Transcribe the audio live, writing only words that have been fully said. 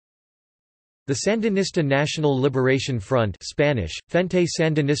The Sandinista National Liberation Front Spanish, Frente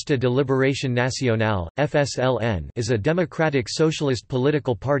Sandinista de Liberación Nacional, FSLN, is a democratic socialist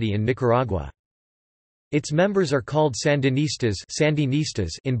political party in Nicaragua. Its members are called Sandinistas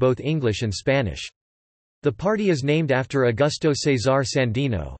in both English and Spanish. The party is named after Augusto César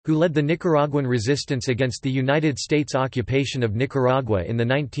Sandino, who led the Nicaraguan resistance against the United States occupation of Nicaragua in the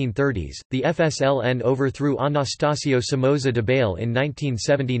 1930s. The FSLN overthrew Anastasio Somoza Debayle in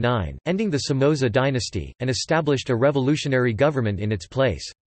 1979, ending the Somoza dynasty, and established a revolutionary government in its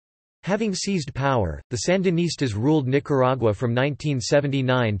place. Having seized power, the Sandinistas ruled Nicaragua from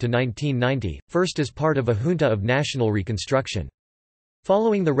 1979 to 1990, first as part of a junta of national reconstruction.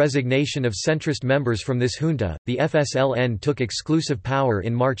 Following the resignation of centrist members from this junta, the FSLN took exclusive power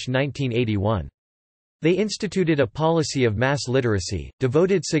in March 1981. They instituted a policy of mass literacy,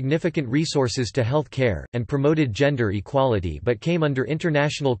 devoted significant resources to health care, and promoted gender equality but came under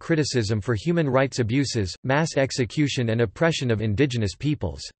international criticism for human rights abuses, mass execution and oppression of indigenous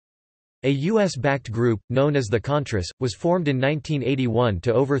peoples. A U.S.-backed group, known as the Contras, was formed in 1981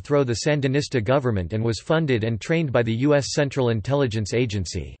 to overthrow the Sandinista government and was funded and trained by the U.S. Central Intelligence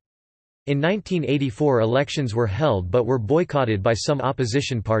Agency. In 1984 elections were held but were boycotted by some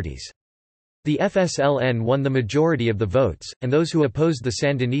opposition parties. The FSLN won the majority of the votes, and those who opposed the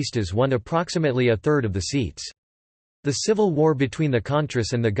Sandinistas won approximately a third of the seats. The civil war between the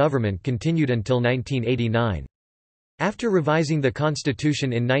Contras and the government continued until 1989. After revising the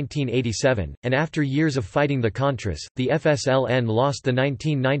constitution in 1987, and after years of fighting the Contras, the FSLN lost the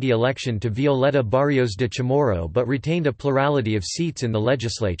 1990 election to Violeta Barrios de Chamorro but retained a plurality of seats in the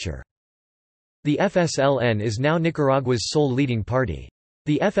legislature. The FSLN is now Nicaragua's sole leading party.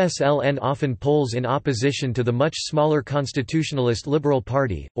 The FSLN often polls in opposition to the much smaller Constitutionalist Liberal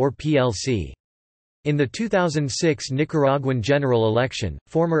Party, or PLC. In the 2006 Nicaraguan general election,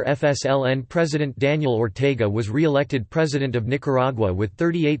 former FSLN President Daniel Ortega was re-elected President of Nicaragua with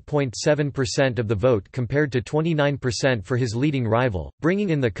 38.7% of the vote compared to 29% for his leading rival,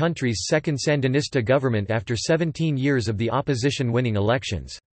 bringing in the country's second Sandinista government after 17 years of the opposition winning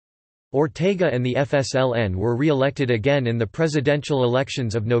elections. Ortega and the FSLN were re-elected again in the presidential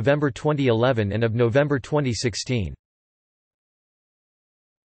elections of November 2011 and of November 2016.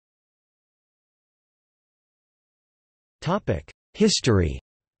 History.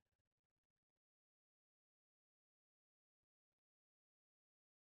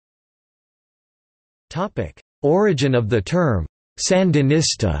 Origin of the term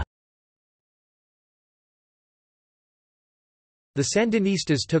Sandinista. The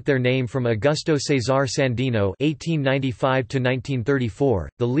Sandinistas took their name from Augusto César Sandino (1895–1934),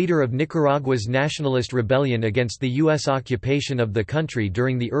 the leader of Nicaragua's nationalist rebellion against the U.S. occupation of the country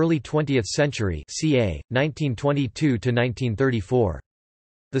during the early 20th century, ca. 1922–1934.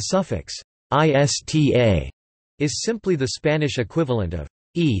 The suffix "ista" is simply the Spanish equivalent of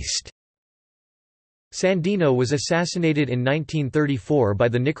 "east". Sandino was assassinated in 1934 by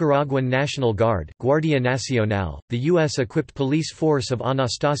the Nicaraguan National Guard, Guardia Nacional, the U.S.-equipped police force of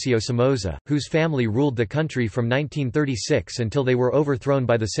Anastasio Somoza, whose family ruled the country from 1936 until they were overthrown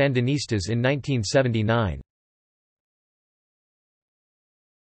by the Sandinistas in 1979.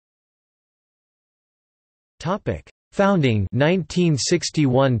 Founding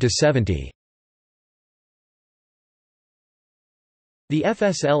 1961–70. The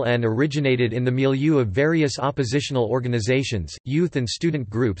FSLN originated in the milieu of various oppositional organizations, youth and student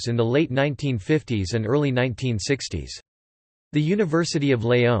groups in the late 1950s and early 1960s. The University of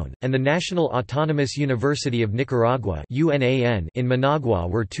León, and the National Autonomous University of Nicaragua in Managua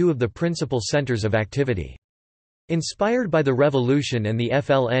were two of the principal centers of activity. Inspired by the revolution and the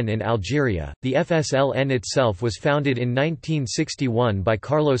FLN in Algeria, the FSLN itself was founded in 1961 by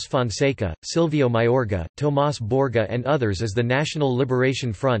Carlos Fonseca, Silvio Mayorga, Tomás Borga and others as the National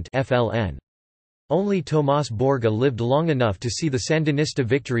Liberation Front (FLN). Only Tomás Borga lived long enough to see the Sandinista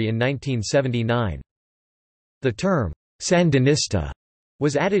victory in 1979. The term, Sandinista,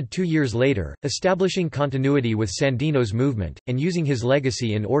 was added 2 years later, establishing continuity with Sandino's movement, and using his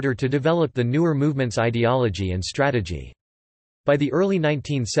legacy in order to develop the newer movement's ideology and strategy. By the early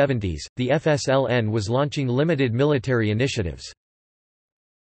 1970s, the FSLN was launching limited military initiatives.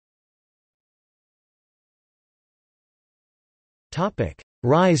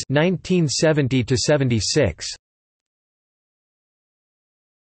 Rise 1970–76.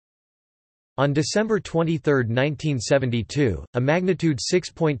 On December 23, 1972, a magnitude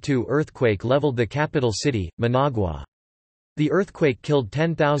 6.2 earthquake leveled the capital city, Managua. The earthquake killed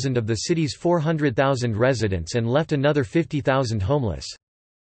 10,000 of the city's 400,000 residents and left another 50,000 homeless.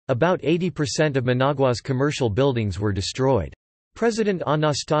 About 80% of Managua's commercial buildings were destroyed. President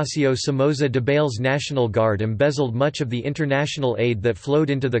Anastasio Somoza Debaille's National Guard embezzled much of the international aid that flowed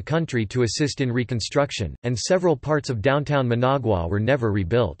into the country to assist in reconstruction, and several parts of downtown Managua were never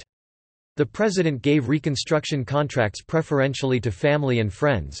rebuilt. The president gave reconstruction contracts preferentially to family and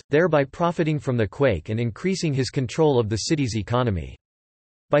friends, thereby profiting from the quake and increasing his control of the city's economy.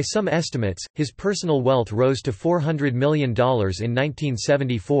 By some estimates, his personal wealth rose to $400 million in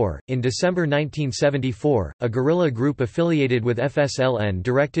 1974. In December 1974, a guerrilla group affiliated with FSLN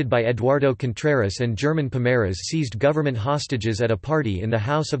directed by Eduardo Contras and German Pimeras seized government hostages at a party in the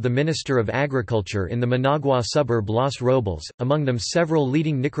house of the Minister of Agriculture in the Managua suburb Los Robles, among them several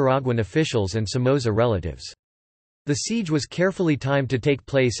leading Nicaraguan officials and Somoza relatives. The siege was carefully timed to take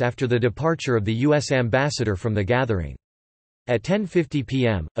place after the departure of the U.S. ambassador from the gathering. At 10:50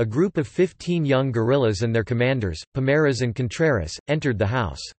 p.m., a group of 15 young guerrillas and their commanders, Pimeras and Contras, entered the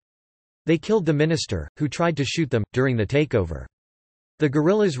house. They killed the minister, who tried to shoot them, during the takeover. The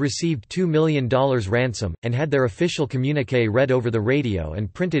guerrillas received $2 million ransom, and had their official communiqué read over the radio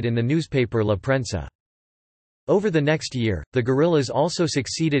and printed in the newspaper La Prensa. Over the next year, the guerrillas also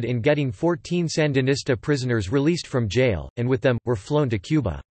succeeded in getting 14 Sandinista prisoners released from jail, and with them, were flown to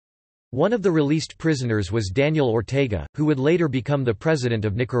Cuba. One of the released prisoners was Daniel Ortega, who would later become the president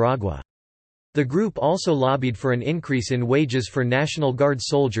of Nicaragua. The group also lobbied for an increase in wages for National Guard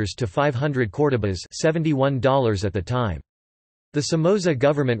soldiers to 500 córdobas, $71 at the time. The Somoza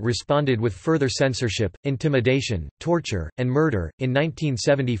government responded with further censorship, intimidation, torture, and murder. In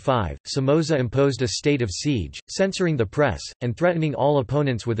 1975, Somoza imposed a state of siege, censoring the press, and threatening all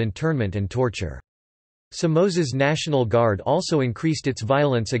opponents with internment and torture. Somoza's National Guard also increased its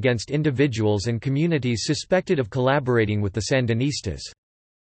violence against individuals and communities suspected of collaborating with the Sandinistas.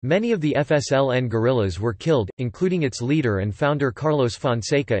 Many of the FSLN guerrillas were killed, including its leader and founder Carlos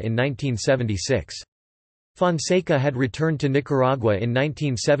Fonseca in 1976. Fonseca had returned to Nicaragua in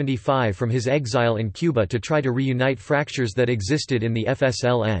 1975 from his exile in Cuba to try to reunite fractures that existed in the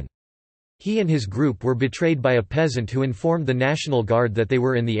FSLN. He and his group were betrayed by a peasant who informed the National Guard that they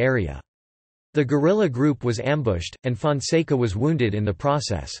were in the area. The guerrilla group was ambushed, and Fonseca was wounded in the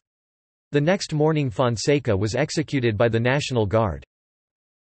process. The next morning Fonseca was executed by the National Guard.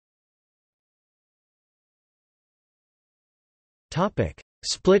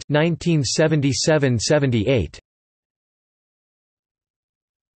 Split 1977–78.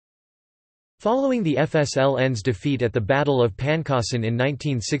 Following the FSLN's defeat at the Battle of Pancausen in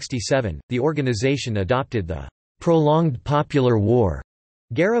 1967, the organization adopted the «prolonged popular war»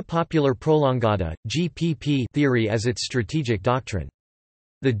 Guerra Popular Prolongada, GPP theory as its strategic doctrine.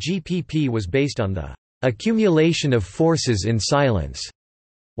 The GPP was based on the accumulation of forces in silence.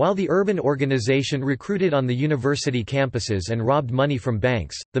 While the urban organization recruited on the university campuses and robbed money from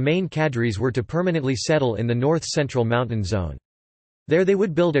banks, the main cadres were to permanently settle in the north-central mountain zone. There they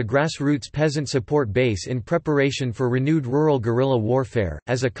would build a grassroots peasant support base in preparation for renewed rural guerrilla warfare.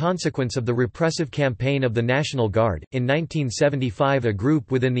 As a consequence of the repressive campaign of the National Guard, in 1975 a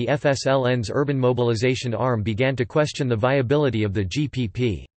group within the FSLN's urban mobilization arm began to question the viability of the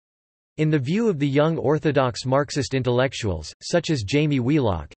GPP. In the view of the young orthodox Marxist intellectuals, such as Jamie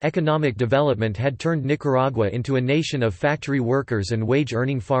Wheelock, economic development had turned Nicaragua into a nation of factory workers and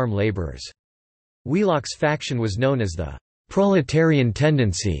wage-earning farm laborers. Wheelock's faction was known as the proletarian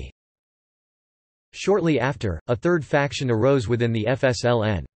tendency. Shortly after, a third faction arose within the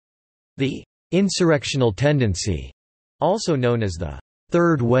FSLN. The insurrectional tendency, also known as the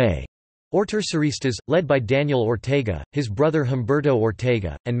Third Way, or Terceristas, led by Daniel Ortega, his brother Humberto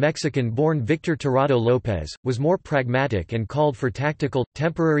Ortega, and Mexican-born Victor Tirado López, was more pragmatic and called for tactical,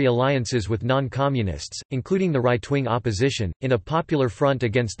 temporary alliances with non-communists, including the right-wing opposition, in a popular front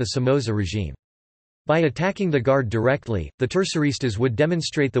against the Somoza regime. By attacking the Guard directly, the Terceristas would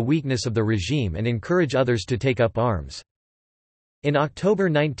demonstrate the weakness of the regime and encourage others to take up arms. In October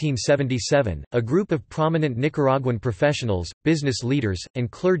 1977, a group of prominent Nicaraguan professionals, business leaders,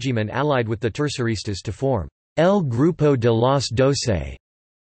 and clergymen allied with the Terceristas to form El Grupo de los Doce,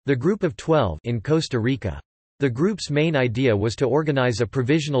 the Group of 12, in Costa Rica. The group's main idea was to organize a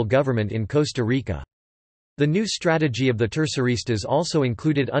provisional government in Costa Rica. The new strategy of the Terceristas also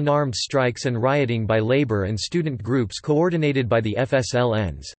included unarmed strikes and rioting by labor and student groups coordinated by the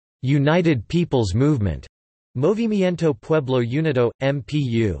FSLN's United People's Movement, Movimiento Pueblo Unido,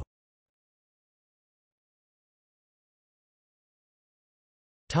 MPU.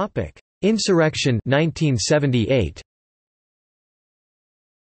 Insurrection 1978.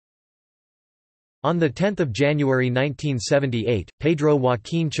 On 10 January 1978, Pedro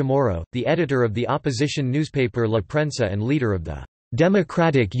Joaquín Chamorro, the editor of the opposition newspaper La Prensa and leader of the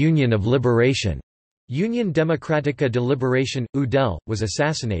Democratic Union of Liberation, Unión Democrática de Liberación, UDEL, was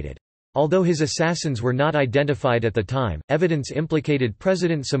assassinated. Although his assassins were not identified at the time, evidence implicated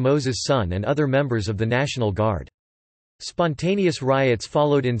President Somoza's son and other members of the National Guard. Spontaneous riots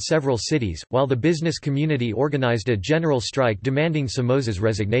followed in several cities, while the business community organized a general strike demanding Somoza's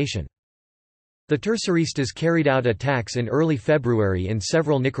resignation. The Terceristas carried out attacks in early February in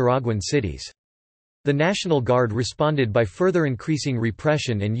several Nicaraguan cities. The National Guard responded by further increasing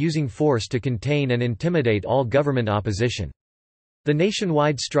repression and using force to contain and intimidate all government opposition. The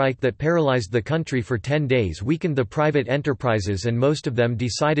nationwide strike that paralyzed the country for 10 days weakened the private enterprises, and most of them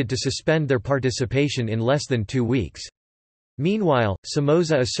decided to suspend their participation in less than 2 weeks. Meanwhile,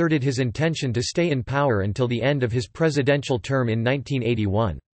 Somoza asserted his intention to stay in power until the end of his presidential term in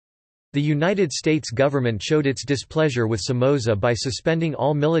 1981. The United States government showed its displeasure with Somoza by suspending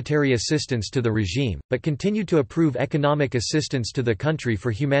all military assistance to the regime, but continued to approve economic assistance to the country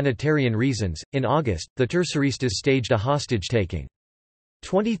for humanitarian reasons. In August, the Terceristas staged a hostage-taking.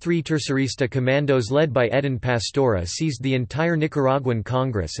 23 Tercerista commandos led by Edén Pastora seized the entire Nicaraguan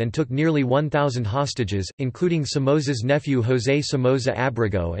Congress and took nearly 1,000 hostages, including Somoza's nephew José Somoza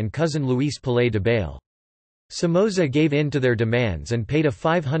Abrego and cousin Luis Pelé de Bail. Somoza gave in to their demands and paid a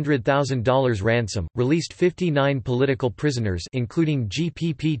 $500,000 ransom, released 59 political prisoners including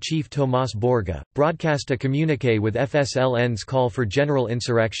GPP chief Tomás Borga, broadcast a communiqué with FSLN's call for general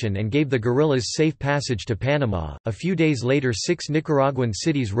insurrection, and gave the guerrillas safe passage to Panama. A few days later 6 Nicaraguan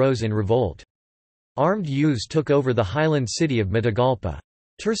cities rose in revolt. Armed youths took over the highland city of Matagalpa.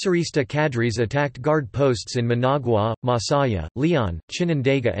 Tercerista cadres attacked guard posts in Managua, Masaya, Leon,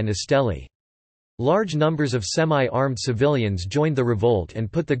 Chinandega and Esteli. Large numbers of semi-armed civilians joined the revolt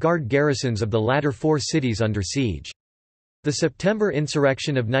and put the guard garrisons of the latter 4 cities under siege. The September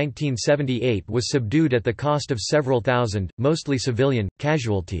insurrection of 1978 was subdued at the cost of several thousand, mostly civilian,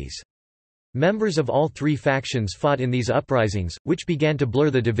 casualties. Members of all 3 factions fought in these uprisings, which began to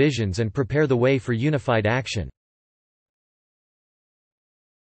blur the divisions and prepare the way for unified action.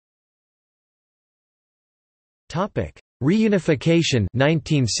 Reunification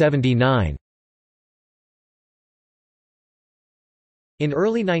 1979. In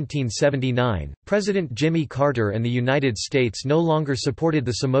early 1979, President Jimmy Carter and the United States no longer supported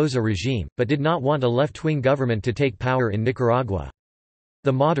the Somoza regime, but did not want a left-wing government to take power in Nicaragua.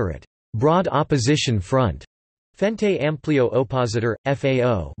 The moderate, Broad Opposition Front, Frente Amplio Opositor,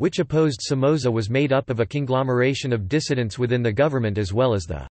 FAO, which opposed Somoza, was made up of a conglomeration of dissidents within the government as well as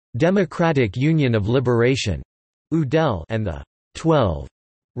the Democratic Union of Liberation, UDEL, and the 12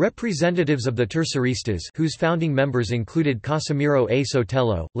 representatives of the Terceristas, whose founding members included Casimiro A.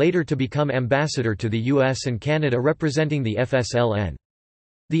 Sotelo, later to become ambassador to the US and Canada representing the FSLN.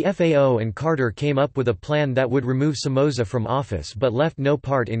 The FAO and Carter came up with a plan that would remove Somoza from office but left no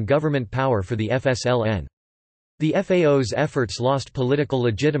part in government power for the FSLN. The FAO's efforts lost political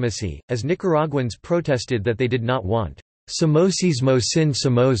legitimacy, as Nicaraguans protested that they did not want Somocismo sin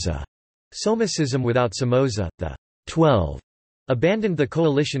Somoza, Somocism without Somoza. The 12 abandoned the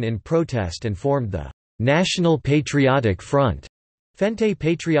coalition in protest and formed the National Patriotic Front, Frente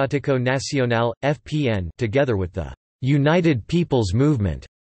Patriótico Nacional, FPN, together with the United People's Movement,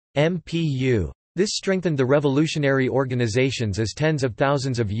 MPU. This strengthened the revolutionary organizations as tens of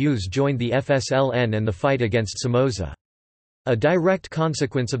thousands of youths joined the FSLN and the fight against Somoza. A direct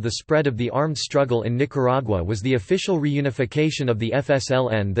consequence of the spread of the armed struggle in Nicaragua was the official reunification of the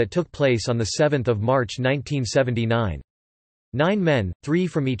FSLN that took place on 7 March 1979. 9 men, 3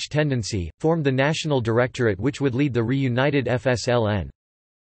 from each tendency, formed the National Directorate which would lead the reunited FSLN.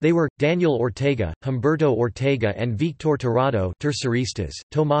 They were, Daniel Ortega, Humberto Ortega and Víctor Tirado Terceristas,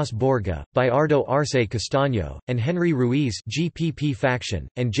 Tomás Borga, Bayardo Arce Castaño, and Henry Ruiz GPP faction,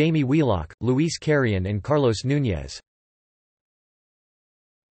 and Jamie Wheelock, Luis Carrion and Carlos Núñez.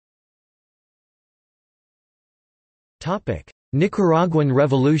 Nicaraguan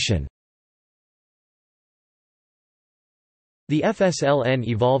Revolution. The FSLN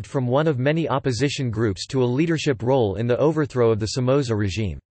evolved from one of many opposition groups to a leadership role in the overthrow of the Somoza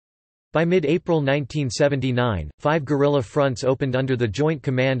regime. By mid-April 1979, 5 guerrilla fronts opened under the joint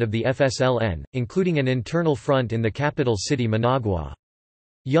command of the FSLN, including an internal front in the capital city Managua.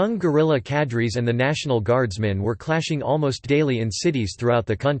 Young guerrilla cadres and the National Guardsmen were clashing almost daily in cities throughout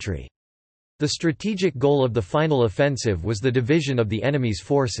the country. The strategic goal of the final offensive was the division of the enemy's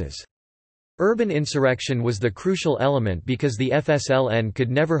forces. Urban insurrection was the crucial element because the FSLN could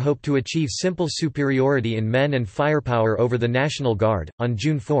never hope to achieve simple superiority in men and firepower over the National Guard. On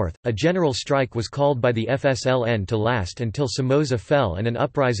June 4, a general strike was called by the FSLN to last until Somoza fell and an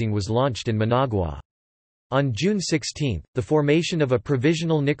uprising was launched in Managua. On June 16, the formation of a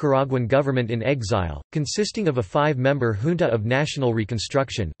provisional Nicaraguan government in exile, consisting of a 5-member Junta of National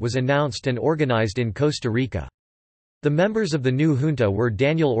Reconstruction, was announced and organized in Costa Rica. The members of the new junta were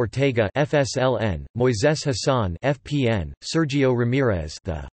Daniel Ortega (FSLN), Moises Hassan (FPN), Sergio Ramirez,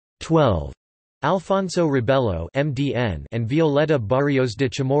 the 12, Alfonso Rebelo (MDN), and Violeta Barrios de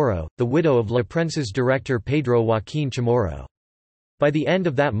Chamorro, the widow of La Prensa's director Pedro Joaquín Chamorro. By the end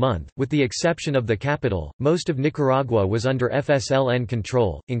of that month, with the exception of the capital, most of Nicaragua was under FSLN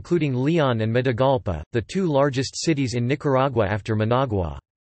control, including León and Matagalpa, the 2 largest cities in Nicaragua after Managua.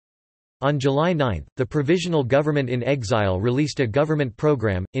 On July 9, the Provisional Government in Exile released a government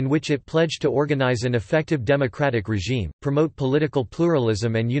program, in which it pledged to organize an effective democratic regime, promote political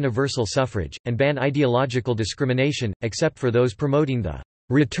pluralism and universal suffrage, and ban ideological discrimination, except for those promoting the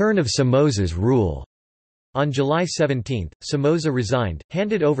return of Somoza's rule. On July 17, Somoza resigned,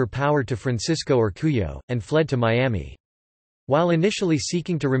 handed over power to Francisco Urcullo, and fled to Miami. While initially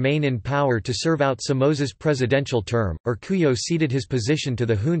seeking to remain in power to serve out Somoza's presidential term, Urcullo ceded his position to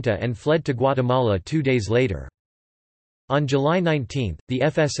the junta and fled to Guatemala 2 days later. On July 19, the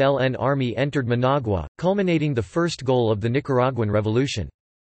FSLN army entered Managua, culminating the first goal of the Nicaraguan Revolution.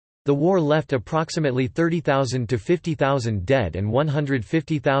 The war left approximately 30,000 to 50,000 dead and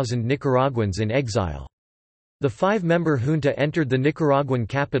 150,000 Nicaraguans in exile. The 5-member junta entered the Nicaraguan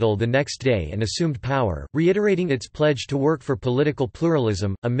capital the next day and assumed power, reiterating its pledge to work for political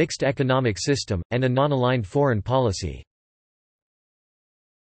pluralism, a mixed economic system, and a non-aligned foreign policy.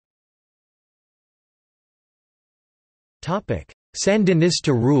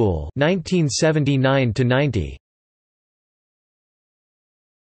 Sandinista rule 1979–90.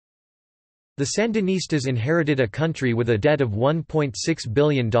 The Sandinistas inherited a country with a debt of $1.6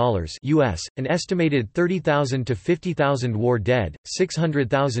 billion US, an estimated 30,000 to 50,000 war dead,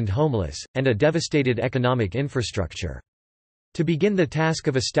 600,000 homeless, and a devastated economic infrastructure. To begin the task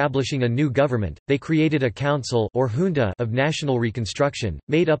of establishing a new government, they created a council or junta of national reconstruction,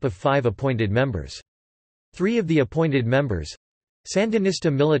 made up of 5 appointed members. 3 of the appointed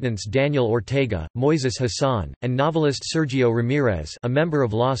members—Sandinista militants Daniel Ortega, Moises Hassan, and novelist Sergio Ramirez, a member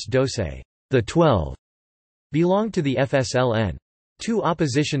of Los Doce, the 12, belonged to the FSLN. 2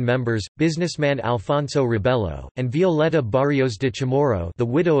 opposition members, businessman Alfonso Rebelo, and Violeta Barrios de Chamorro, the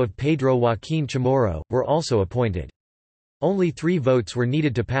widow of Pedro Joaquín Chamorro, were also appointed. Only 3 votes were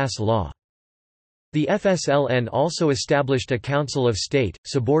needed to pass law. The FSLN also established a Council of State,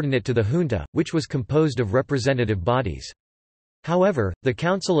 subordinate to the junta, which was composed of representative bodies. However, the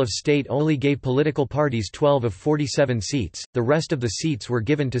Council of State only gave political parties 12 of 47 seats, the rest of the seats were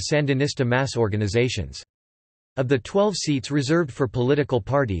given to Sandinista mass organizations. Of the 12 seats reserved for political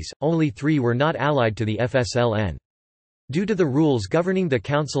parties, only 3 were not allied to the FSLN. Due to the rules governing the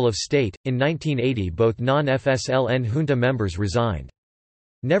Council of State, in 1980 both non-FSLN junta members resigned.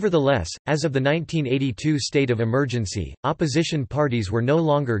 Nevertheless, as of the 1982 state of emergency, opposition parties were no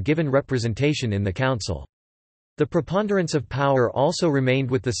longer given representation in the council. The preponderance of power also remained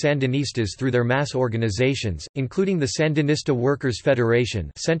with the Sandinistas through their mass organizations, including the Sandinista Workers'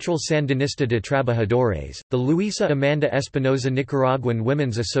 Federation, Central Sandinista de Trabajadores, the Luisa Amanda Espinosa Nicaraguan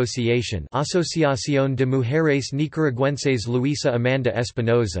Women's Association, Asociación de Mujeres Nicaragüenses Luisa Amanda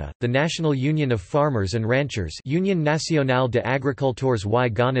Espinosa, the National Union of Farmers and Ranchers, Unión Nacional de Agricultores y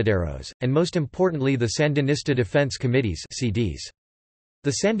Ganaderos, and most importantly the Sandinista Defense Committees (CDs).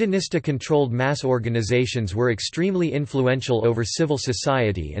 The Sandinista-controlled mass organizations were extremely influential over civil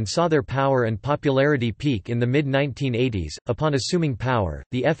society and saw their power and popularity peak in the mid-1980s. Upon assuming power,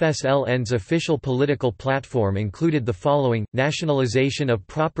 the FSLN's official political platform included the following: nationalization of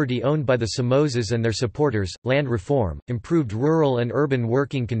property owned by the Somozas and their supporters, land reform, improved rural and urban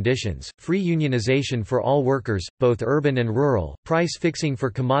working conditions, free unionization for all workers, both urban and rural, price fixing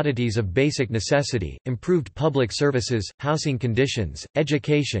for commodities of basic necessity, improved public services, housing conditions,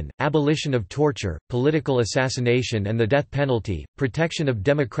 education, abolition of torture, political assassination and the death penalty, protection of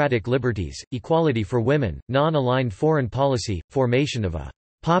democratic liberties, equality for women, non-aligned foreign policy, formation of a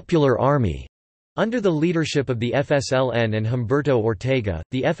 «popular army». Under the leadership of the FSLN and Humberto Ortega,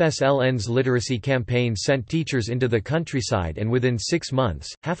 the FSLN's literacy campaign sent teachers into the countryside and within 6 months,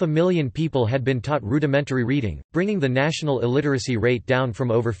 500,000 people had been taught rudimentary reading, bringing the national illiteracy rate down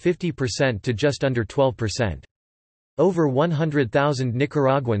from over 50% to just under 12%. Over 100,000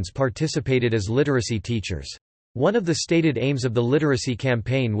 Nicaraguans participated as literacy teachers. One of the stated aims of the literacy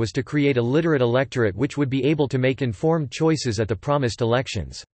campaign was to create a literate electorate which would be able to make informed choices at the promised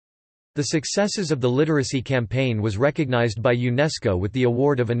elections. The successes of the literacy campaign was recognized by UNESCO with the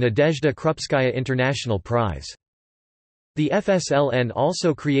award of a Nadezhda Krupskaya International Prize. The FSLN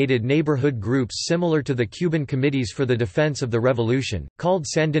also created neighborhood groups similar to the Cuban Committees for the Defense of the Revolution, called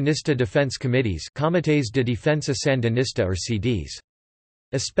Sandinista Defense Committees, Comités de Defensa Sandinista or CDs.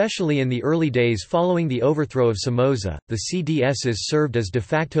 Especially in the early days following the overthrow of Somoza, the CDSs served as de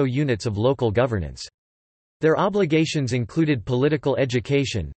facto units of local governance. Their obligations included political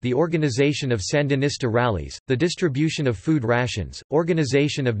education, the organization of Sandinista rallies, the distribution of food rations,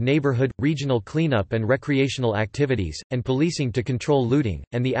 organization of neighborhood, regional cleanup and recreational activities, and policing to control looting,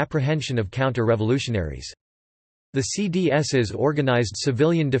 and the apprehension of counter-revolutionaries. The CDSs organized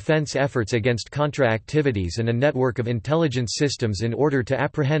civilian defense efforts against Contra activities and a network of intelligence systems in order to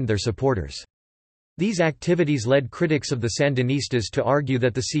apprehend their supporters. These activities led critics of the Sandinistas to argue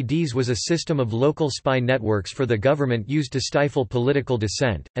that the CDs was a system of local spy networks for the government used to stifle political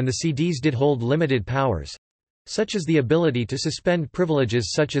dissent, and the CDs did hold limited powers—such as the ability to suspend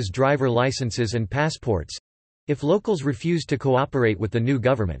privileges such as driver licenses and passports—if locals refused to cooperate with the new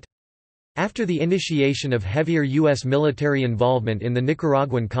government. After the initiation of heavier U.S. military involvement in the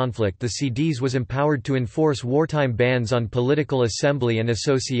Nicaraguan conflict, the CDs was empowered to enforce wartime bans on political assembly and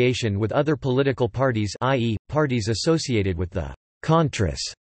association with other political parties, i.e., parties associated with the Contras.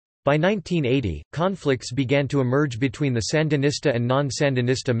 By 1980, conflicts began to emerge between the Sandinista and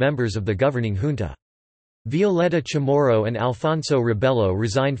non-Sandinista members of the governing junta. Violeta Chamorro and Alfonso Rebelo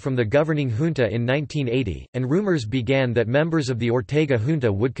resigned from the governing junta in 1980, and rumors began that members of the Ortega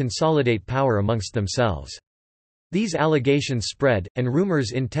junta would consolidate power amongst themselves. These allegations spread, and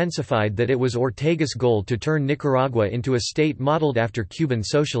rumors intensified that it was Ortega's goal to turn Nicaragua into a state modeled after Cuban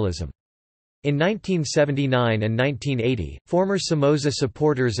socialism. In 1979 and 1980, former Somoza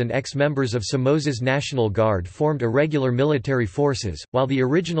supporters and ex-members of Somoza's National Guard formed irregular military forces, while the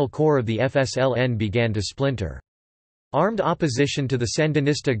original core of the FSLN began to splinter. Armed opposition to the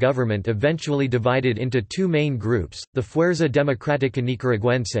Sandinista government eventually divided into two main groups, the Fuerza Democrática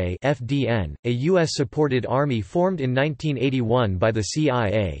Nicaragüense (FDN), a U.S.-supported army formed in 1981 by the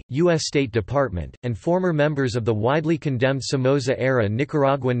CIA, U.S. State Department, and former members of the widely condemned Somoza-era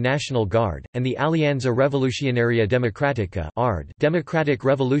Nicaraguan National Guard, and the Alianza Revolucionaria Democrática (ARD), Democratic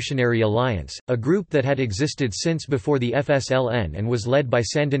Revolutionary Alliance, a group that had existed since before the FSLN and was led by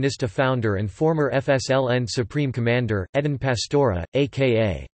Sandinista founder and former FSLN Supreme Commander Edén Pastora,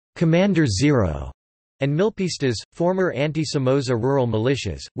 a.k.a. Commander Zero, and Milpistas, former anti-Somoza rural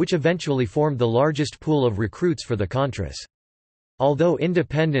militias, which eventually formed the largest pool of recruits for the Contras. Although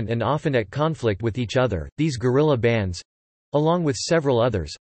independent and often at conflict with each other, these guerrilla bands—along with several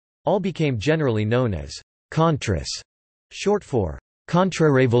others—all became generally known as Contras, short for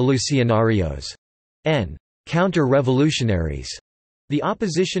Contrarrevolucionarios and Counter-Revolutionaries. The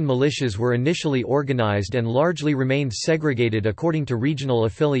opposition militias were initially organized and largely remained segregated according to regional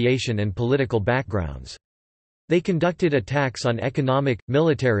affiliation and political backgrounds. They conducted attacks on economic,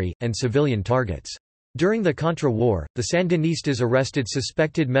 military, and civilian targets. During the Contra War, the Sandinistas arrested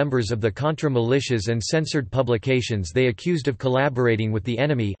suspected members of the Contra militias and censored publications they accused of collaborating with the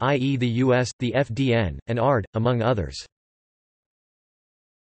enemy, i.e. the US, the FDN, and ARD, among others.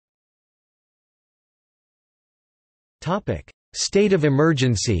 State of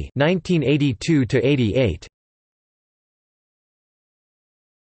emergency 1982–88.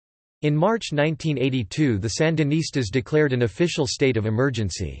 In March 1982 the Sandinistas declared an official state of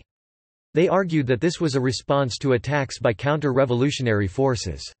emergency. They argued that this was a response to attacks by counter-revolutionary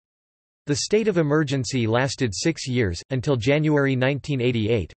forces. The state of emergency lasted 6 years, until January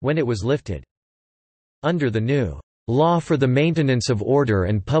 1988, when it was lifted. Under the new Law for the Maintenance of Order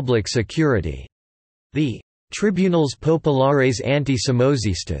and Public Security, the Tribunales Populares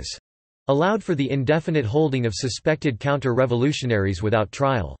Anti-Somozistas allowed for the indefinite holding of suspected counter-revolutionaries without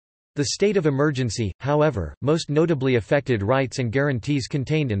trial. The state of emergency, however, most notably affected rights and guarantees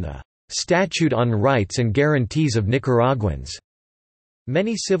contained in the Statute on Rights and Guarantees of Nicaraguans.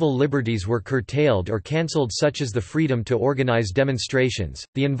 Many civil liberties were curtailed or cancelled, such as the freedom to organize demonstrations,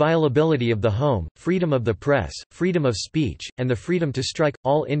 the inviolability of the home, freedom of the press, freedom of speech, and the freedom to strike.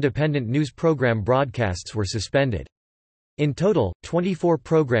 All independent news program broadcasts were suspended. In total, 24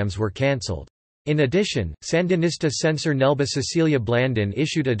 programs were cancelled. In addition, Sandinista censor Nelba Cecilia Blandon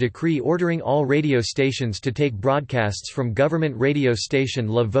issued a decree ordering all radio stations to take broadcasts from government radio station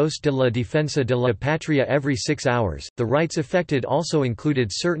La Voz de la Defensa de la Patria every 6 hours. The rights affected also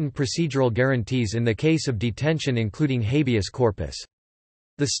included certain procedural guarantees in the case of detention, including habeas corpus.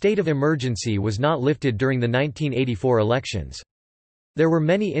 The state of emergency was not lifted during the 1984 elections. There were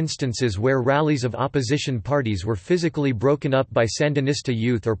many instances where rallies of opposition parties were physically broken up by Sandinista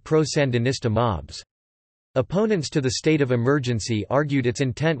youth or pro-Sandinista mobs. Opponents to the state of emergency argued its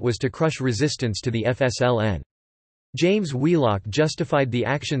intent was to crush resistance to the FSLN. James Wheelock justified the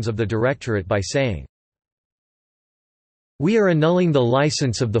actions of the Directorate by saying, "We are annulling the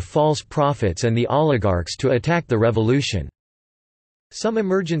license of the false prophets and the oligarchs to attack the revolution." Some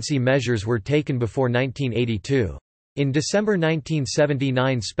emergency measures were taken before 1982. In December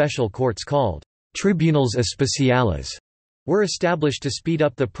 1979, special courts called «tribunals especiales» were established to speed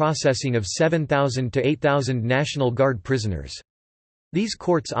up the processing of 7,000 to 8,000 National Guard prisoners. These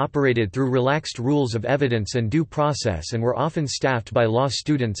courts operated through relaxed rules of evidence and due process and were often staffed by law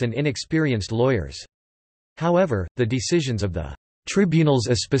students and inexperienced lawyers. However, the decisions of the «tribunals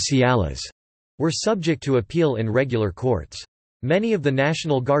especiales» were subject to appeal in regular courts. Many of the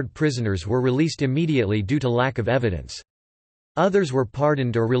National Guard prisoners were released immediately due to lack of evidence. Others were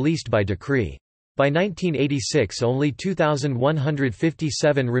pardoned or released by decree. By 1986 only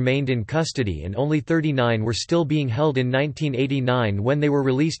 2,157 remained in custody and only 39 were still being held in 1989 when they were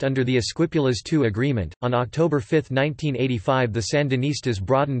released under the Esquipulas II agreement. On October 5, 1985, the Sandinistas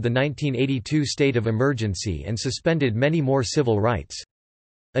broadened the 1982 state of emergency and suspended many more civil rights.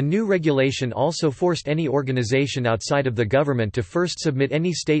 A new regulation also forced any organization outside of the government to first submit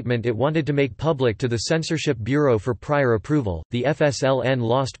any statement it wanted to make public to the Censorship Bureau for prior approval. The FSLN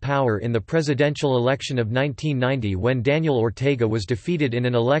lost power in the presidential election of 1990 when Daniel Ortega was defeated in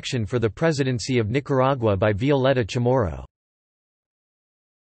an election for the presidency of Nicaragua by Violeta Chamorro.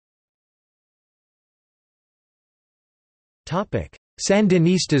 Topic: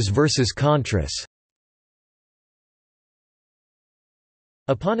 Sandinistas versus Contras.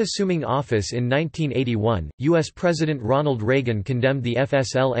 Upon assuming office in 1981, U.S. President Ronald Reagan condemned the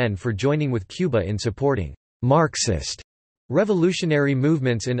FSLN for joining with Cuba in supporting «Marxist» revolutionary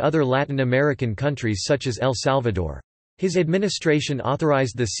movements in other Latin American countries such as El Salvador. His administration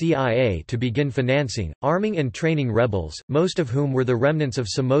authorized the CIA to begin financing, arming and training rebels, most of whom were the remnants of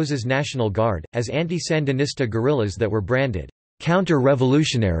Somoza's National Guard, as anti-Sandinista guerrillas that were branded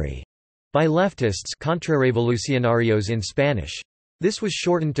 «counter-revolutionary» by leftists, contrarrevolucionarios in Spanish. This was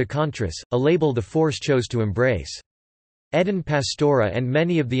shortened to Contras, a label the force chose to embrace. Eden Pastora and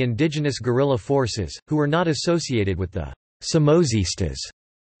many of the indigenous guerrilla forces, who were not associated with the Somozistas,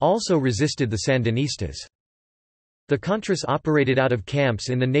 also resisted the Sandinistas. The Contras operated out of camps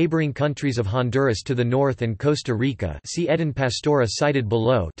in the neighboring countries of Honduras to the north and Costa Rica, see Eden Pastora cited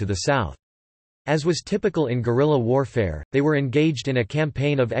below, to the south. As was typical in guerrilla warfare, they were engaged in a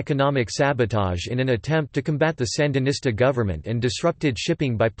campaign of economic sabotage in an attempt to combat the Sandinista government and disrupted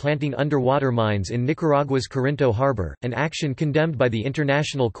shipping by planting underwater mines in Nicaragua's Corinto harbor, an action condemned by the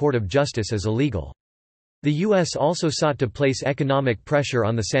International Court of Justice as illegal. The U.S. also sought to place economic pressure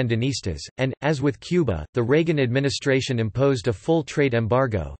on the Sandinistas, and, as with Cuba, the Reagan administration imposed a full trade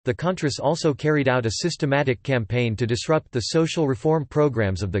embargo. The Contras also carried out a systematic campaign to disrupt the social reform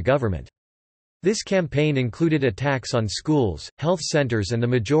programs of the government. This campaign included attacks on schools, health centers and the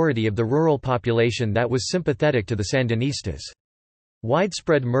majority of the rural population that was sympathetic to the Sandinistas.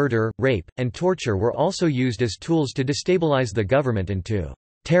 Widespread murder, rape, and torture were also used as tools to destabilize the government and to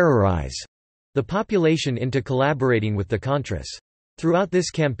terrorize the population into collaborating with the Contras. Throughout this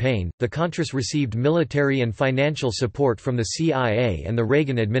campaign, the Contras received military and financial support from the CIA and the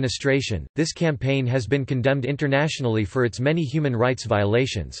Reagan administration. This campaign has been condemned internationally for its many human rights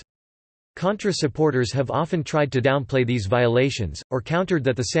violations. Contra supporters have often tried to downplay these violations, or countered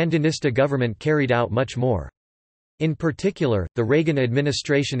that the Sandinista government carried out much more. In particular, the Reagan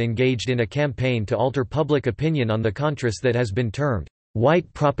administration engaged in a campaign to alter public opinion on the Contras that has been termed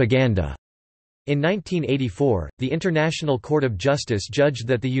white propaganda. In 1984, the International Court of Justice judged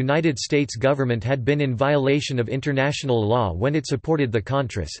that the United States government had been in violation of international law when it supported the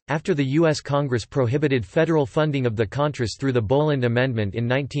Contras. After the U.S. Congress prohibited federal funding of the Contras through the Boland Amendment in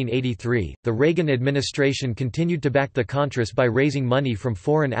 1983, the Reagan administration continued to back the Contras by raising money from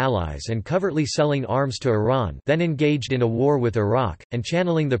foreign allies and covertly selling arms to Iran, then engaged in a war with Iraq, and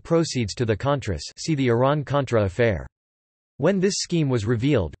channeling the proceeds to the Contras. See the Iran-Contra affair. When this scheme was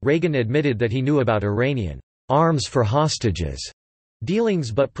revealed, Reagan admitted that he knew about Iranian arms for hostages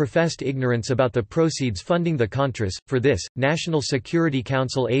dealings but professed ignorance about the proceeds funding the Contras. For this, National Security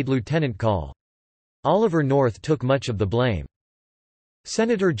Council aide Lieutenant Col. Oliver North took much of the blame.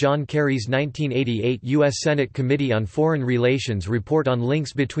 Senator John Kerry's 1988 U.S. Senate Committee on Foreign Relations report on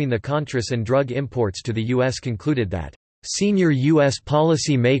links between the Contras and drug imports to the U.S. concluded that senior U.S.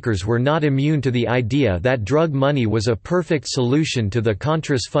 policy makers were not immune to the idea that drug money was a perfect solution to the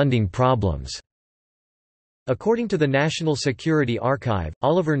Contras funding problems. According to the National Security Archive,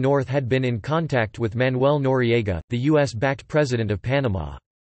 Oliver North had been in contact with Manuel Noriega, the U.S.-backed president of Panama.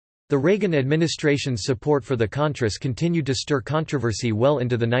 The Reagan administration's support for the Contras continued to stir controversy well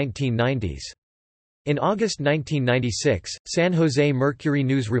into the 1990s. In August 1996, San Jose Mercury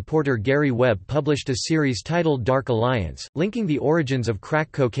News reporter Gary Webb published a series titled Dark Alliance, linking the origins of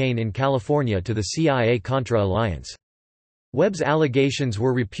crack cocaine in California to the CIA-Contra alliance. Webb's allegations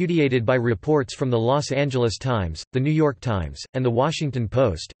were repudiated by reports from the Los Angeles Times, the New York Times, and the Washington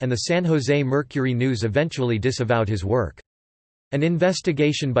Post, and the San Jose Mercury News eventually disavowed his work. An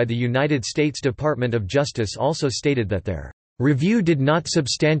investigation by the United States Department of Justice also stated that their review did not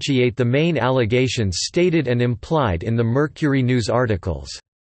substantiate the main allegations stated and implied in the Mercury News articles.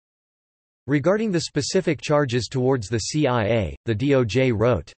 Regarding the specific charges towards the CIA, the DOJ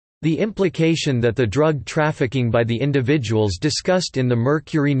wrote, "The implication that the drug trafficking by the individuals discussed in the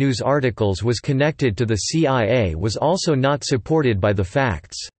Mercury News articles was connected to the CIA was also not supported by the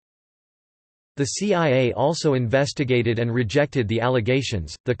facts." The CIA also investigated and rejected the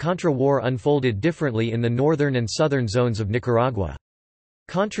allegations. The Contra War unfolded differently in the northern and southern zones of Nicaragua.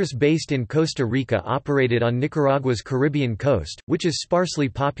 Contras based in Costa Rica operated on Nicaragua's Caribbean coast, which is sparsely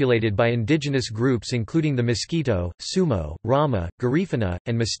populated by indigenous groups including the Mosquito, Sumo, Rama, Garifuna,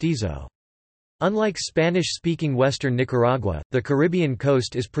 and Mestizo. Unlike Spanish-speaking western Nicaragua, the Caribbean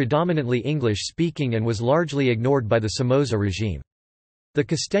coast is predominantly English-speaking and was largely ignored by the Somoza regime. The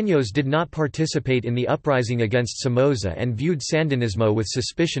Costeños did not participate in the uprising against Somoza and viewed Sandinismo with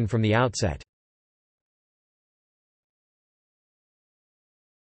suspicion from the outset.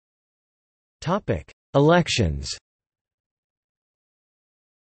 Elections.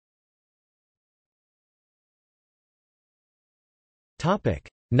 Topic: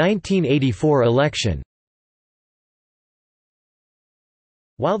 1984 election.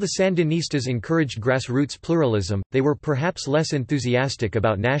 While the Sandinistas encouraged grassroots pluralism, they were perhaps less enthusiastic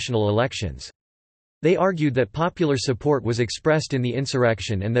about national elections. They argued that popular support was expressed in the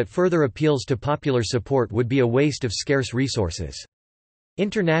insurrection and that further appeals to popular support would be a waste of scarce resources.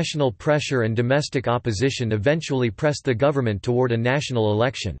 International pressure and domestic opposition eventually pressed the government toward a national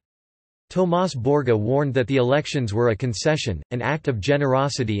election. Tomás Borga warned that the elections were a concession, an act of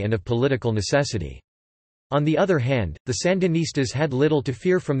generosity and of political necessity. On the other hand, the Sandinistas had little to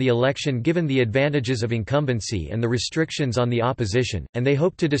fear from the election given the advantages of incumbency and the restrictions on the opposition, and they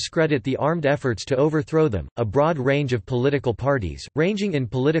hoped to discredit the armed efforts to overthrow them. A broad range of political parties, ranging in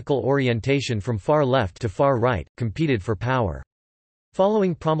political orientation from far left to far right, competed for power.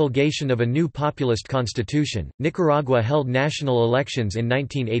 Following promulgation of a new populist constitution, Nicaragua held national elections in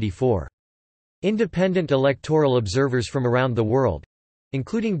 1984. Independent electoral observers from around the world,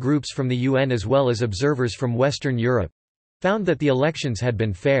 including groups from the UN as well as observers from Western Europe, found that the elections had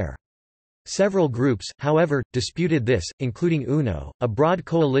been fair. Several groups, however, disputed this, including UNO, a broad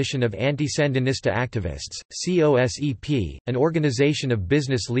coalition of anti-Sandinista activists, COSEP, an organization of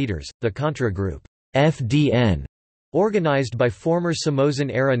business leaders, the Contra Group, FDN, organized by former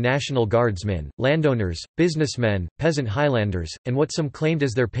Somozan-era National Guardsmen, landowners, businessmen, peasant highlanders, and what some claimed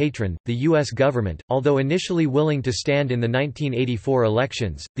as their patron, the U.S. government. Although initially willing to stand in the 1984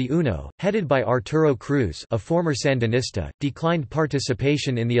 elections, the UNO, headed by Arturo Cruz, a former Sandinista, declined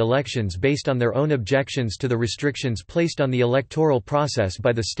participation in the elections based on their own objections to the restrictions placed on the electoral process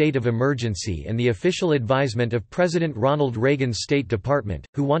by the state of emergency and the official advisement of President Ronald Reagan's State Department,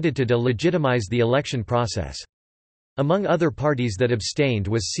 who wanted to delegitimize the election process. Among other parties that abstained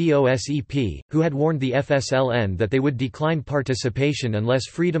was COSEP, who had warned the FSLN that they would decline participation unless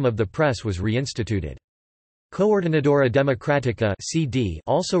freedom of the press was reinstituted. Coordinadora Democrática (CD)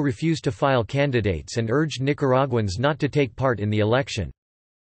 also refused to file candidates and urged Nicaraguans not to take part in the election.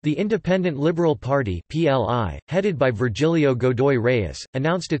 The Independent Liberal Party (PLI), headed by Virgilio Godoy Reyes,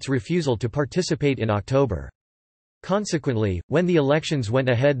 announced its refusal to participate in October. Consequently, when the elections went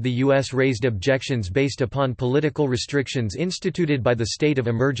ahead, the U.S. raised objections based upon political restrictions instituted by the state of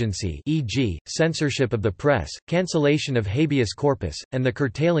emergency, e.g., censorship of the press, cancellation of habeas corpus, and the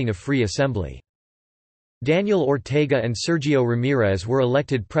curtailing of free assembly. Daniel Ortega and Sergio Ramirez were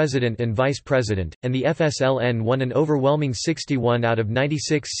elected president and vice president, and the FSLN won an overwhelming 61 out of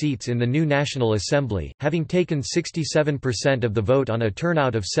 96 seats in the new National Assembly, having taken 67% of the vote on a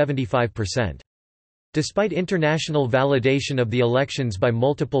turnout of 75%. Despite international validation of the elections by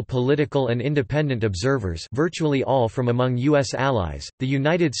multiple political and independent observers, virtually all from among U.S. allies, the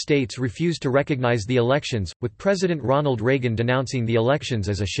United States refused to recognize the elections, with President Ronald Reagan denouncing the elections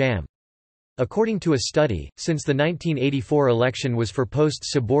as a sham. According to a study, since the 1984 election was for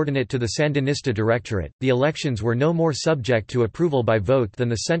posts subordinate to the Sandinista Directorate, the elections were no more subject to approval by vote than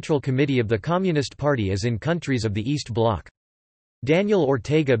the Central Committee of the Communist Party as in countries of the East Bloc. Daniel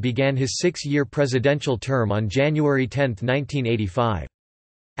Ortega began his 6-year presidential term on January 10, 1985.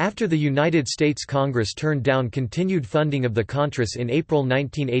 After the United States Congress turned down continued funding of the Contras in April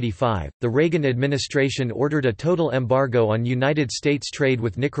 1985, the Reagan administration ordered a total embargo on United States trade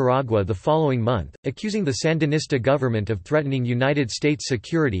with Nicaragua the following month, accusing the Sandinista government of threatening United States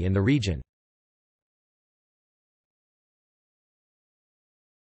security in the region.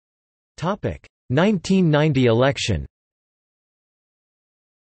 1990 election.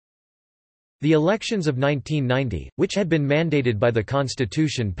 The elections of 1990, which had been mandated by the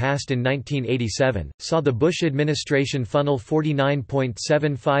Constitution passed in 1987, saw the Bush administration funnel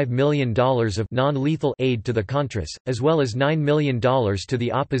 $49.75 million of non-lethal aid to the Contras, as well as $9 million to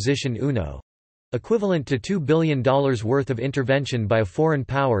the opposition UNO—equivalent to $2 billion worth of intervention by a foreign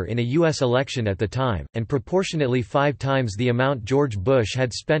power in a U.S. election at the time, and proportionately 5 times the amount George Bush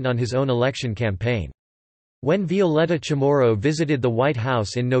had spent on his own election campaign. When Violeta Chamorro visited the White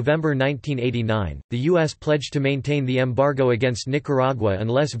House in November 1989, the U.S. pledged to maintain the embargo against Nicaragua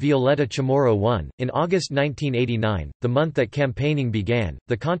unless Violeta Chamorro won. In August 1989, the month that campaigning began,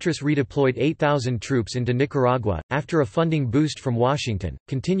 the Contras redeployed 8,000 troops into Nicaragua, after a funding boost from Washington,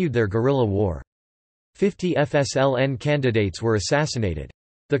 continued their guerrilla war. 50 FSLN candidates were assassinated.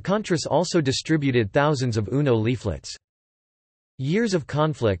 The Contras also distributed thousands of UNO leaflets. Years of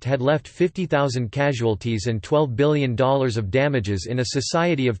conflict had left 50,000 casualties and $12 billion of damages in a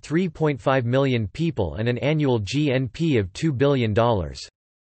society of 3.5 million people and an annual GNP of $2 billion.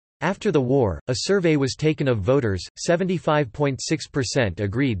 After the war, a survey was taken of voters. 75.6%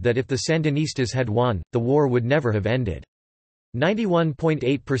 agreed that if the Sandinistas had won, the war would never have ended.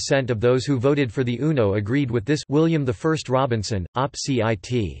 91.8% of those who voted for the UNO agreed with this. William I Robinson, Op.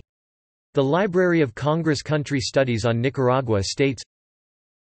 Cit. The Library of Congress Country Studies on Nicaragua states,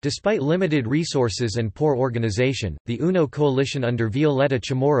 despite limited resources and poor organization, the UNO coalition under Violeta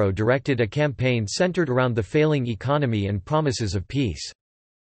Chamorro directed a campaign centered around the failing economy and promises of peace.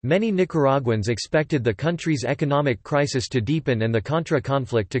 Many Nicaraguans expected the country's economic crisis to deepen and the Contra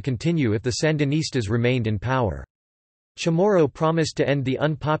conflict to continue if the Sandinistas remained in power. Chamorro promised to end the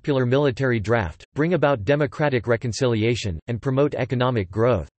unpopular military draft, bring about democratic reconciliation, and promote economic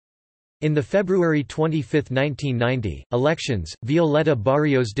growth. In the February 25, 1990, elections, Violeta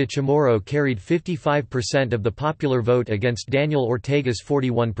Barrios de Chamorro carried 55% of the popular vote against Daniel Ortega's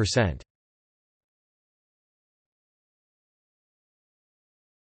 41%.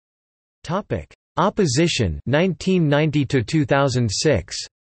 Opposition 1990 to 2006.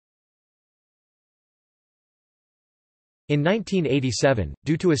 In 1987,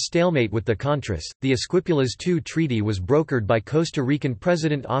 due to a stalemate with the Contras, the Esquipulas II Treaty was brokered by Costa Rican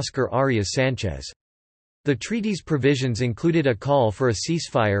President Oscar Arias Sanchez. The treaty's provisions included a call for a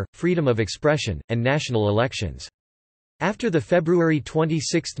ceasefire, freedom of expression, and national elections. After the February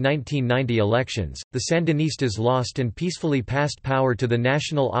 26, 1990 elections, the Sandinistas lost and peacefully passed power to the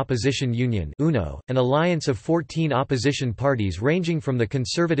National Opposition Union (UNO), an alliance of 14 opposition parties ranging from the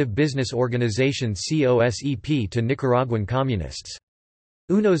conservative business organization COSEP to Nicaraguan communists.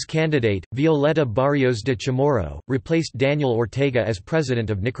 UNO's candidate, Violeta Barrios de Chamorro, replaced Daniel Ortega as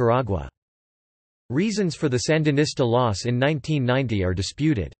president of Nicaragua. Reasons for the Sandinista loss in 1990 are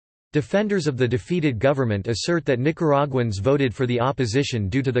disputed. Defenders of the defeated government assert that Nicaraguans voted for the opposition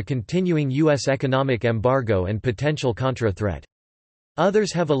due to the continuing U.S. economic embargo and potential Contra threat.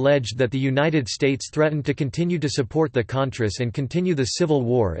 Others have alleged that the United States threatened to continue to support the Contras and continue the civil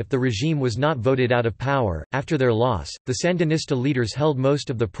war if the regime was not voted out of power. After their loss, the Sandinista leaders held most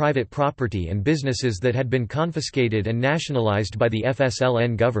of the private property and businesses that had been confiscated and nationalized by the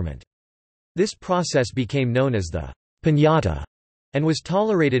FSLN government. This process became known as the piñata and was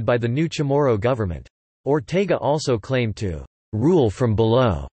tolerated by the new Chamorro government. Ortega also claimed to rule from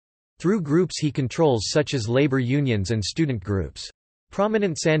below through groups he controls such as labor unions and student groups.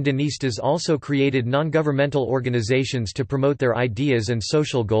 Prominent Sandinistas also created non-governmental organizations to promote their ideas and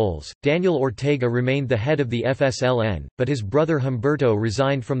social goals. Daniel Ortega remained the head of the FSLN, but his brother Humberto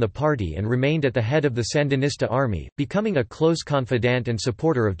resigned from the party and remained at the head of the Sandinista army, becoming a close confidant and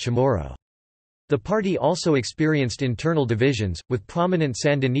supporter of Chamorro. The party also experienced internal divisions, with prominent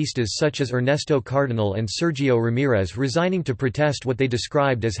Sandinistas such as Ernesto Cardenal and Sergio Ramirez resigning to protest what they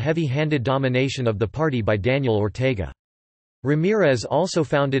described as heavy-handed domination of the party by Daniel Ortega. Ramirez also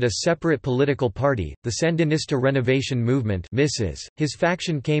founded a separate political party, the Sandinista Renovation Movement His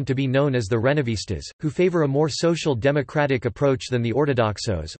faction came to be known as the Renovistas, who favor a more social democratic approach than the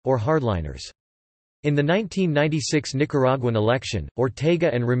Ortodoxos, or hardliners. In the 1996 Nicaraguan election,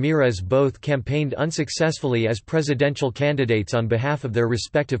 Ortega and Ramirez both campaigned unsuccessfully as presidential candidates on behalf of their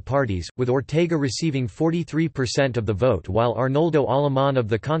respective parties, with Ortega receiving 43% of the vote while Arnoldo Alemán of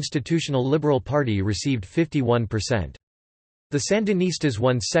the Constitutional Liberal Party received 51%. The Sandinistas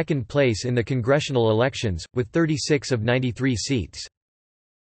won second place in the congressional elections, with 36 of 93 seats.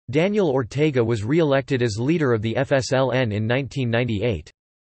 Daniel Ortega was re-elected as leader of the FSLN in 1998.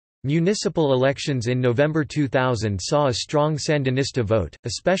 Municipal elections in November 2000 saw a strong Sandinista vote,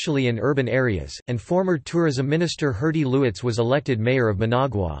 especially in urban areas, and former tourism minister Herty Luitz was elected mayor of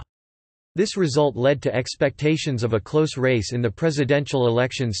Managua. This result led to expectations of a close race in the presidential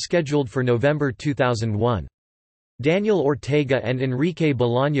elections scheduled for November 2001. Daniel Ortega and Enrique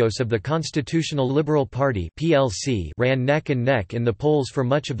Bolaños of the Constitutional Liberal Party (PLC) ran neck and neck in the polls for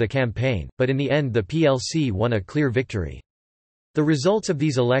much of the campaign, but in the end the PLC won a clear victory. The results of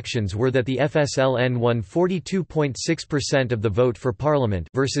these elections were that the FSLN won 42.6% of the vote for parliament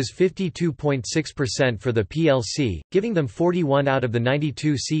versus 52.6% for the PLC, giving them 41 out of the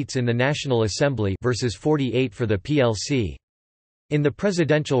 92 seats in the National Assembly versus 48 for the PLC. In the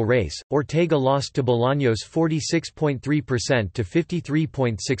presidential race, Ortega lost to Bolaños 46.3% to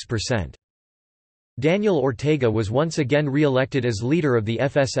 53.6%. Daniel Ortega was once again re-elected as leader of the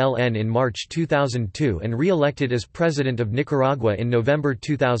FSLN in March 2002 and re-elected as president of Nicaragua in November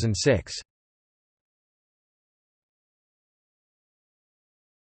 2006.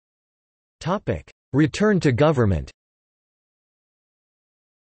 Return to government.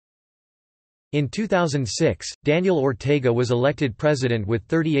 In 2006, Daniel Ortega was elected president with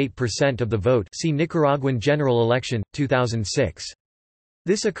 38% of the vote. See Nicaraguan general election, 2006.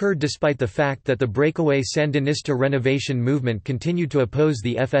 This occurred despite the fact that the breakaway Sandinista renovation movement continued to oppose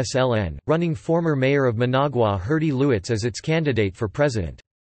the FSLN, running former mayor of Managua Herty Luitz as its candidate for president.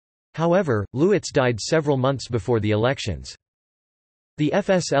 However, Luitz died several months before the elections. The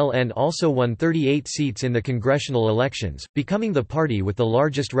FSLN also won 38 seats in the congressional elections, becoming the party with the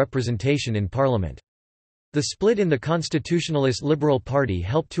largest representation in parliament. The split in the Constitutionalist Liberal Party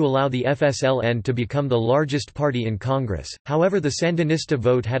helped to allow the FSLN to become the largest party in Congress. However, the Sandinista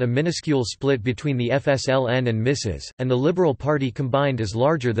vote had a minuscule split between the FSLN and Mrs., and the Liberal Party combined is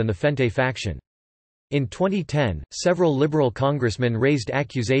larger than the Frente faction. In 2010, several Liberal congressmen raised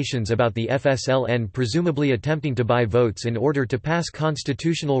accusations about the FSLN presumably attempting to buy votes in order to pass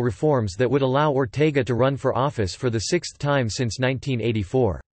constitutional reforms that would allow Ortega to run for office for the sixth time since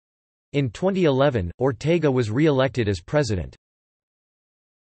 1984. In 2011, Ortega was re-elected as president.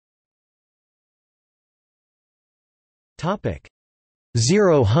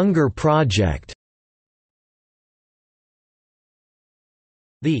 Zero Hunger Project.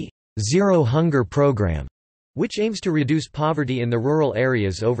 The Zero Hunger Program, which aims to reduce poverty in the rural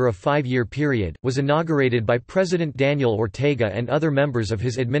areas over a 5-year period, was inaugurated by President Daniel Ortega and other members of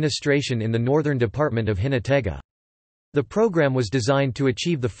his administration in the northern department of Jinotega. The program was designed to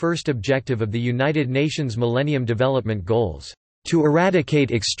achieve the first objective of the United Nations Millennium Development Goals, to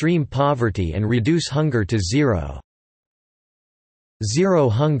eradicate extreme poverty and reduce hunger to zero. Zero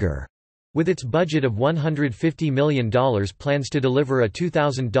Hunger, with its budget of $150 million, plans to deliver a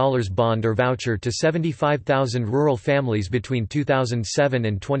 $2,000 bond or voucher to 75,000 rural families between 2007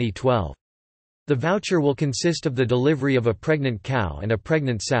 and 2012. The voucher will consist of the delivery of a pregnant cow and a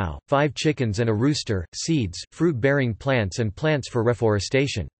pregnant sow, 5 chickens and a rooster, seeds, fruit-bearing plants and plants for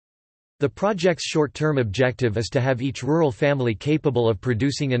reforestation. The project's short-term objective is to have each rural family capable of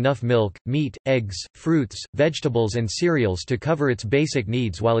producing enough milk, meat, eggs, fruits, vegetables and cereals to cover its basic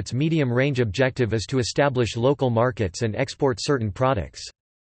needs, while its medium-range objective is to establish local markets and export certain products.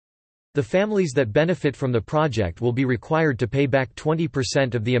 The families that benefit from the project will be required to pay back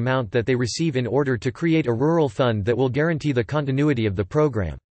 20% of the amount that they receive in order to create a rural fund that will guarantee the continuity of the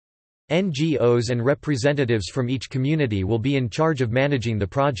program. NGOs and representatives from each community will be in charge of managing the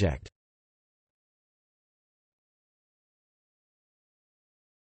project.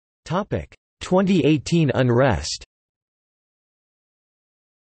 2018 unrest.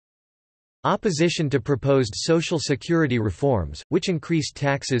 Opposition to proposed Social Security reforms, which increased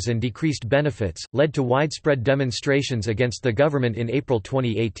taxes and decreased benefits, led to widespread demonstrations against the government in April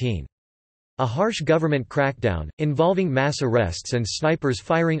 2018. A harsh government crackdown, involving mass arrests and snipers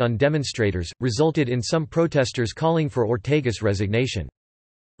firing on demonstrators, resulted in some protesters calling for Ortega's resignation.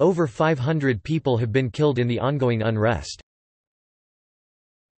 Over 500 people have been killed in the ongoing unrest.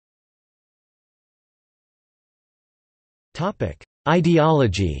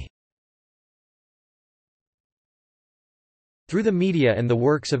 Ideology. Through the media and the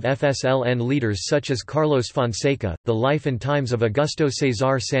works of FSLN leaders such as Carlos Fonseca, the life and times of Augusto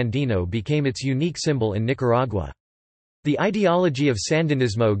César Sandino became its unique symbol in Nicaragua. The ideology of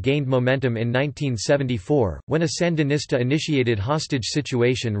Sandinismo gained momentum in 1974, when a Sandinista-initiated hostage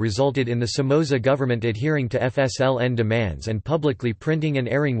situation resulted in the Somoza government adhering to FSLN demands and publicly printing and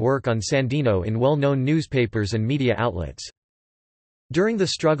airing work on Sandino in well-known newspapers and media outlets. During the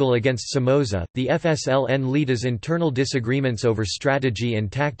struggle against Somoza, the FSLN leaders' internal disagreements over strategy and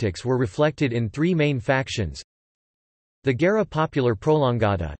tactics were reflected in three main factions. The Guerra Popular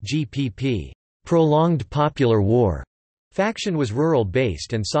Prolongada (GPP), Prolonged Popular War, faction was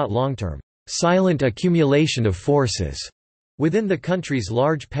rural-based and sought long-term, silent accumulation of forces within the country's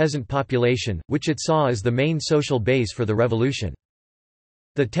large peasant population, which it saw as the main social base for the revolution.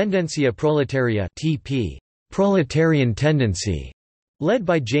 The Tendencia Proletaria (TP), Proletarian Tendency, led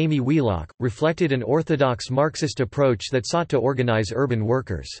by Jamie Wheelock, reflected an orthodox Marxist approach that sought to organize urban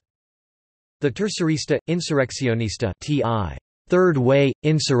workers. The Tercerista, Insurreccionista (TI), Third Way,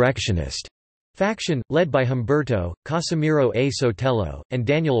 Insurrectionist, faction, led by Humberto, Casimiro A. Sotelo, and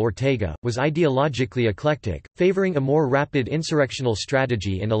Daniel Ortega, was ideologically eclectic, favoring a more rapid insurrectional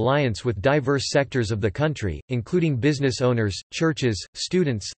strategy in alliance with diverse sectors of the country, including business owners, churches,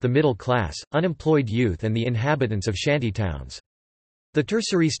 students, the middle class, unemployed youth and the inhabitants of shantytowns. The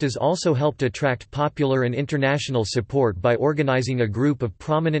Terceristas also helped attract popular and international support by organizing a group of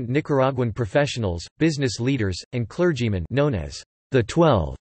prominent Nicaraguan professionals, business leaders, and clergymen known as the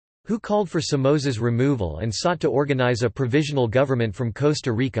 12, who called for Somoza's removal and sought to organize a provisional government from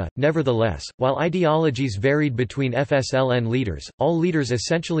Costa Rica. Nevertheless, while ideologies varied between FSLN leaders, all leaders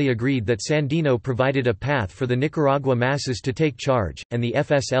essentially agreed that Sandino provided a path for the Nicaragua masses to take charge, and the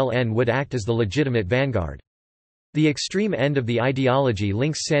FSLN would act as the legitimate vanguard. The extreme end of the ideology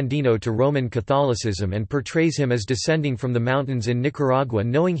links Sandino to Roman Catholicism and portrays him as descending from the mountains in Nicaragua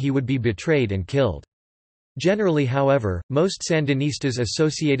knowing he would be betrayed and killed. Generally, however, most Sandinistas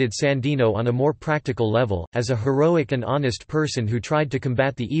associated Sandino on a more practical level, as a heroic and honest person who tried to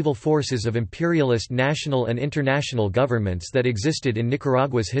combat the evil forces of imperialist national and international governments that existed in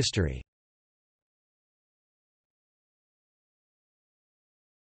Nicaragua's history.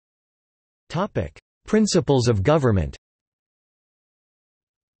 Principles of government.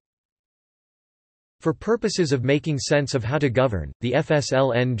 For purposes of making sense of how to govern, the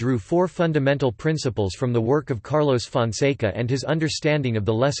FSLN drew four fundamental principles from the work of Carlos Fonseca and his understanding of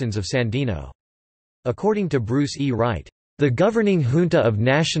the lessons of Sandino. According to Bruce E. Wright, "The governing junta of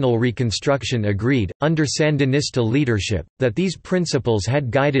national reconstruction agreed, under Sandinista leadership, that these principles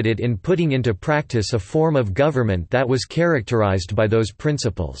had guided it in putting into practice a form of government that was characterized by those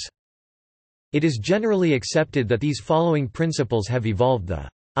principles. It is generally accepted that these following principles have evolved the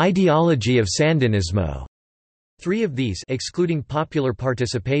ideology of Sandinismo." Three of these, excluding popular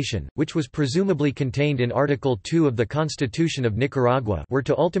participation, which was presumably contained in Article 2 of the Constitution of Nicaragua, were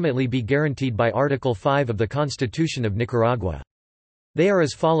to ultimately be guaranteed by Article 5 of the Constitution of Nicaragua. They are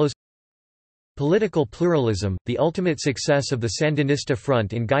as follows: political pluralism. The ultimate success of the Sandinista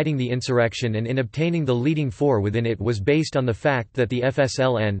Front in guiding the insurrection and in obtaining the leading four within it was based on the fact that the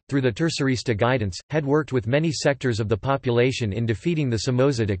FSLN, through the Tercerista guidance, had worked with many sectors of the population in defeating the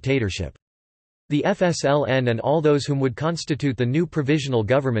Somoza dictatorship. The FSLN and all those whom would constitute the new provisional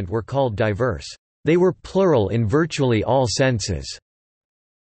government were called diverse. They were plural in virtually all senses.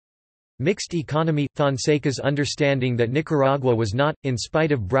 Mixed economy. Fonseca's understanding that Nicaragua was not, in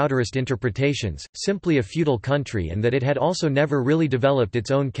spite of Browderist interpretations, simply a feudal country and that it had also never really developed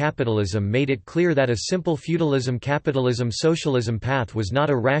its own capitalism made it clear that a simple feudalism-capitalism-socialism path was not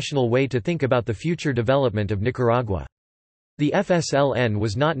a rational way to think about the future development of Nicaragua. The FSLN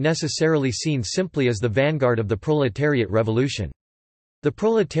was not necessarily seen simply as the vanguard of the proletariat revolution. The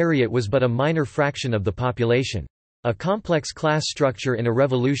proletariat was but a minor fraction of the population. A complex class structure in a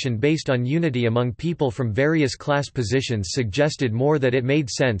revolution based on unity among people from various class positions suggested more that it made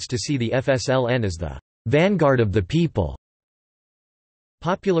sense to see the FSLN as the vanguard of the people.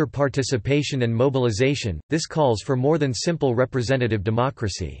 Popular participation and mobilization. This calls for more than simple representative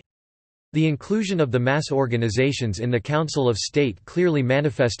democracy. The inclusion of the mass organizations in the Council of State clearly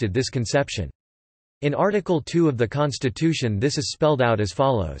manifested this conception. In Article 2 of the Constitution this is spelled out as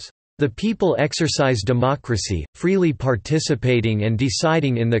follows: "The people exercise democracy, freely participating and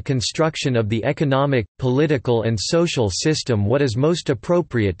deciding in the construction of the economic, political and social system what is most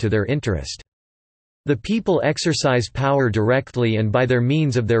appropriate to their interest. The people exercise power directly and by their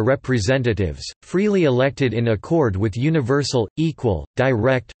means of their representatives, freely elected in accord with universal, equal,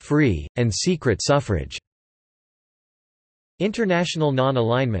 direct, free, and secret suffrage." International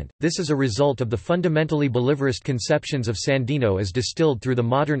non-alignment. This is a result of the fundamentally Bolivarist conceptions of Sandino as distilled through the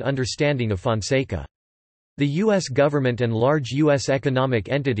modern understanding of Fonseca. The U.S. government and large U.S. economic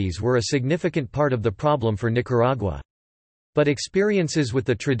entities were a significant part of the problem for Nicaragua. But experiences with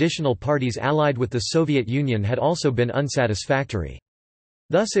the traditional parties allied with the Soviet Union had also been unsatisfactory.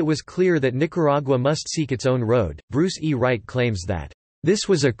 Thus it was clear that Nicaragua must seek its own road. Bruce E. Wright claims that This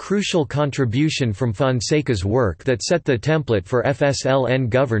was a crucial contribution from Fonseca's work that set the template for FSLN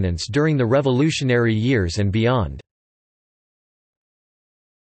governance during the revolutionary years and beyond.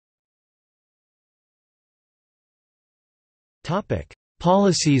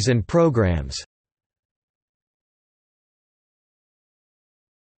 Policies and programs.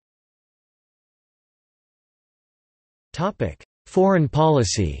 Foreign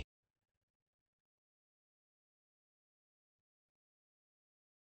policy.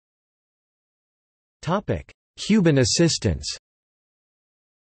 Cuban assistance.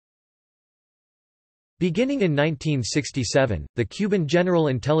 Beginning in 1967, the Cuban General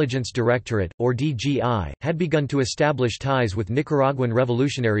Intelligence Directorate, or DGI, had begun to establish ties with Nicaraguan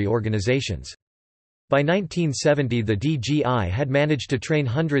revolutionary organizations. By 1970 the DGI had managed to train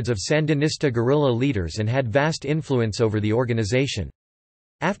hundreds of Sandinista guerrilla leaders and had vast influence over the organization.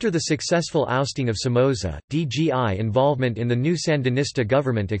 After the successful ousting of Somoza, DGI involvement in the new Sandinista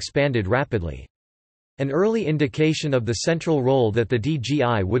government expanded rapidly. An early indication of the central role that the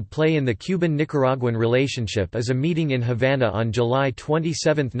DGI would play in the Cuban-Nicaraguan relationship is a meeting in Havana on July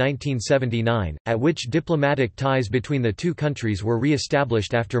 27, 1979, at which diplomatic ties between the two countries were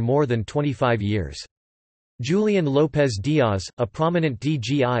re-established after more than 25 years. Julian López Díaz, a prominent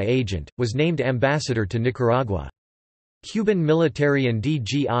DGI agent, was named ambassador to Nicaragua. Cuban military and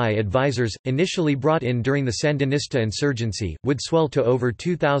DGI advisors, initially brought in during the Sandinista insurgency, would swell to over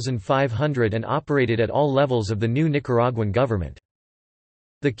 2,500 and operated at all levels of the new Nicaraguan government.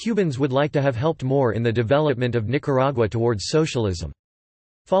 The Cubans would like to have helped more in the development of Nicaragua towards socialism.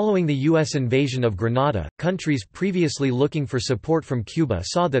 Following the U.S. invasion of Grenada, countries previously looking for support from Cuba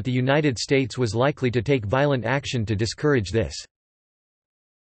saw that the United States was likely to take violent action to discourage this.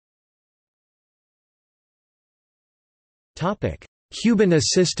 Cuban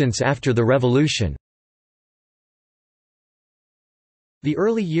assistance after the revolution. The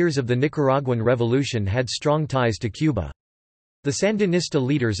early years of the Nicaraguan Revolution had strong ties to Cuba. The Sandinista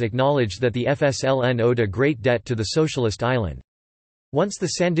leaders acknowledged that the FSLN owed a great debt to the socialist island. Once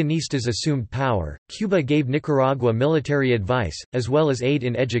the Sandinistas assumed power, Cuba gave Nicaragua military advice, as well as aid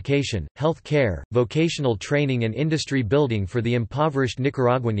in education, health care, vocational training and industry building for the impoverished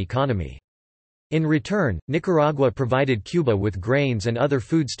Nicaraguan economy. In return, Nicaragua provided Cuba with grains and other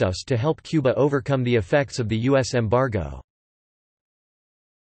foodstuffs to help Cuba overcome the effects of the U.S. embargo.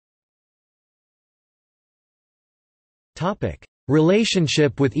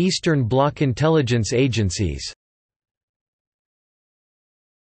 Relationship with Eastern Bloc intelligence agencies.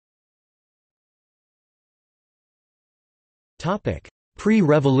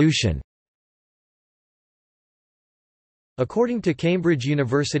 Pre-revolution. According to Cambridge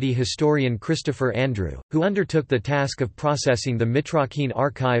University historian Christopher Andrew, who undertook the task of processing the Mitrokhin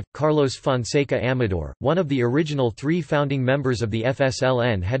archive, Carlos Fonseca Amador, one of the original three founding members of the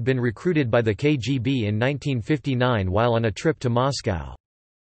FSLN, had been recruited by the KGB in 1959 while on a trip to Moscow.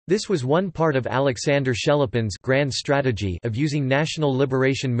 This was one part of Alexander Shelepin's grand strategy of using national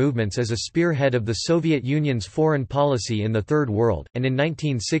liberation movements as a spearhead of the Soviet Union's foreign policy in the Third World, and in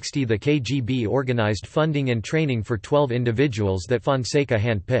 1960 the KGB organized funding and training for 12 individuals that Fonseca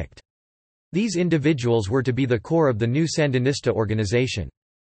handpicked. These individuals were to be the core of the new Sandinista organization.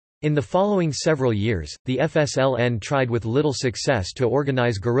 In the following several years, the FSLN tried with little success to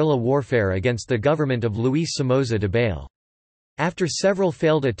organize guerrilla warfare against the government of Luis Somoza Debayle. After several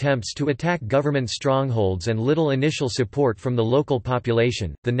failed attempts to attack government strongholds and little initial support from the local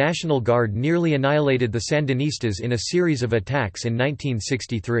population, the National Guard nearly annihilated the Sandinistas in a series of attacks in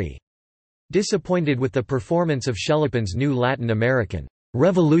 1963. Disappointed with the performance of Shelepin's new Latin American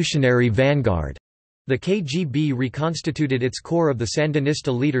revolutionary vanguard, the KGB reconstituted its core of the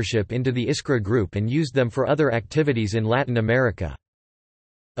Sandinista leadership into the Iskra group and used them for other activities in Latin America.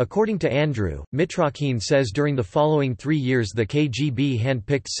 According to Andrew, Mitrokhin says during the following 3 years the KGB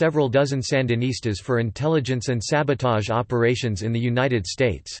handpicked several dozen Sandinistas for intelligence and sabotage operations in the United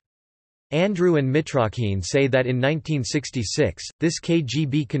States. Andrew and Mitrokhin say that in 1966, this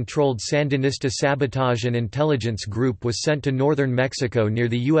KGB-controlled Sandinista sabotage and intelligence group was sent to northern Mexico near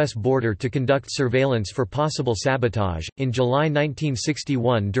the U.S. border to conduct surveillance for possible sabotage. In July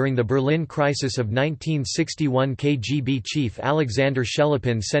 1961, during the Berlin crisis of 1961, KGB chief Alexander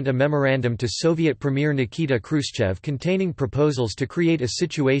Shelepin sent a memorandum to Soviet Premier Nikita Khrushchev containing proposals to create a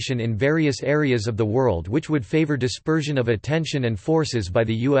situation in various areas of the world which would favor dispersion of attention and forces by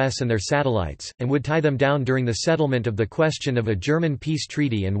the U.S. and their satellites, and would tie them down during the settlement of the question of a German peace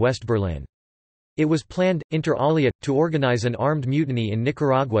treaty in West Berlin. It was planned, inter alia, to organize an armed mutiny in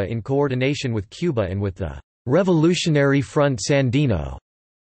Nicaragua in coordination with Cuba and with the Revolutionary Front Sandino.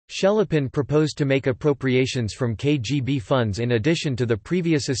 Shelepin proposed to make appropriations from KGB funds in addition to the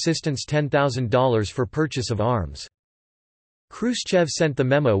previous assistance $10,000 for purchase of arms. Khrushchev sent the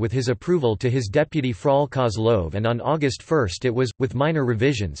memo with his approval to his deputy Frol Kozlov, and on August 1 it was, with minor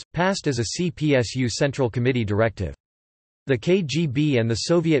revisions, passed as a CPSU Central Committee directive. The KGB and the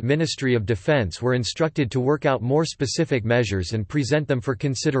Soviet Ministry of Defense were instructed to work out more specific measures and present them for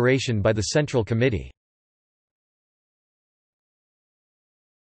consideration by the Central Committee.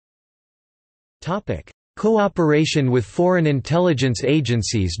 Cooperation with foreign intelligence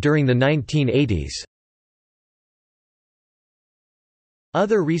agencies during the 1980s.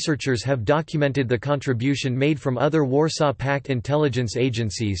 Other researchers have documented the contribution made from other Warsaw Pact intelligence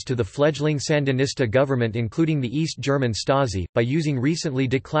agencies to the fledgling Sandinista government, including the East German Stasi, by using recently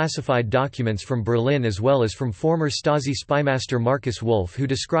declassified documents from Berlin as well as from former Stasi spymaster Markus Wolf, who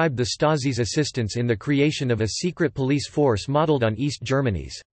described the Stasi's assistance in the creation of a secret police force modeled on East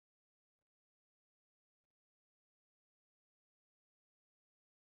Germany's.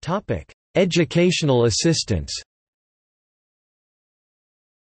 Educational assistance.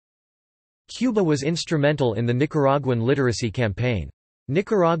 Cuba was instrumental in the Nicaraguan literacy campaign.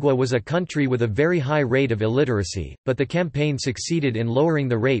 Nicaragua was a country with a very high rate of illiteracy, but the campaign succeeded in lowering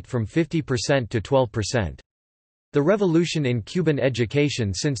the rate from 50% to 12%. The revolution in Cuban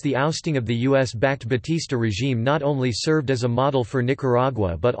education since the ousting of the U.S.-backed Batista regime not only served as a model for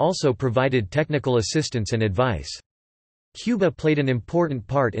Nicaragua but also provided technical assistance and advice. Cuba played an important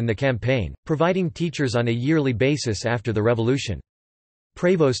part in the campaign, providing teachers on a yearly basis after the revolution.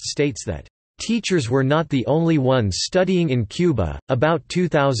 Prevost states that teachers were not the only ones studying in Cuba. About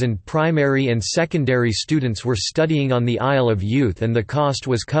 2,000 primary and secondary students were studying on the Isle of Youth, and the cost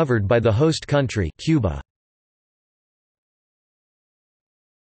was covered by the host country, Cuba.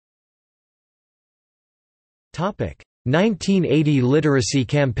 Topic: 1980 literacy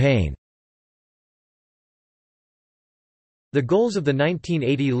campaign. The goals of the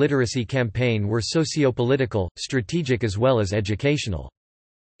 1980 literacy campaign were socio-political, strategic as well as educational.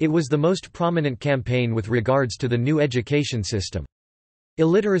 It was the most prominent campaign with regards to the new education system.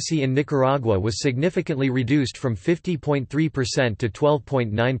 Illiteracy in Nicaragua was significantly reduced from 50.3% to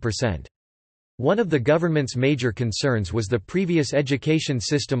 12.9%. One of the government's major concerns was the previous education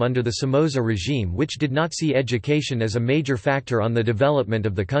system under the Somoza regime, which did not see education as a major factor on the development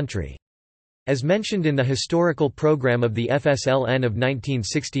of the country. As mentioned in the historical program of the FSLN of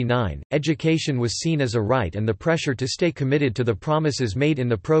 1969, education was seen as a right, and the pressure to stay committed to the promises made in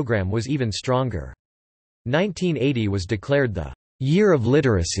the program was even stronger. 1980 was declared the Year of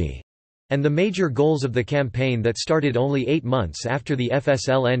Literacy, and the major goals of the campaign that started only 8 months after the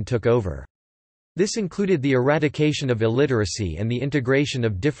FSLN took over. This included the eradication of illiteracy and the integration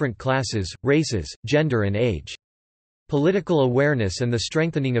of different classes, races, gender and age. Political awareness and the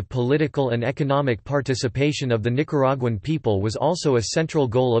strengthening of political and economic participation of the Nicaraguan people was also a central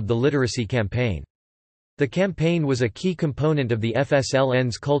goal of the literacy campaign. The campaign was a key component of the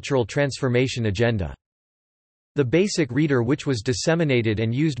FSLN's cultural transformation agenda. The basic reader, which was disseminated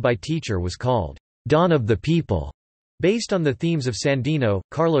and used by teacher, was called Dawn of the People, based on the themes of Sandino,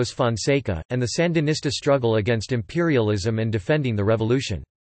 Carlos Fonseca, and the Sandinista struggle against imperialism and defending the revolution.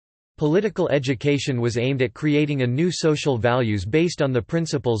 Political education was aimed at creating a new social values based on the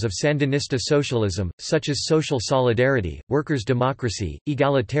principles of Sandinista socialism, such as social solidarity, workers' democracy,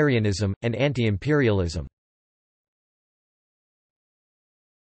 egalitarianism, and anti-imperialism.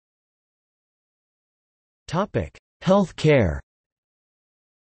 Health care.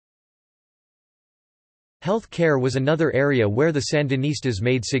 Health care was another area where the Sandinistas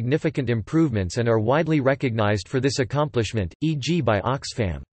made significant improvements and are widely recognized for this accomplishment, e.g. by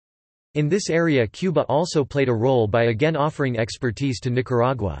Oxfam. In this area, Cuba also played a role by again offering expertise to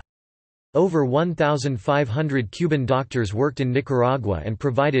Nicaragua. Over 1,500 Cuban doctors worked in Nicaragua and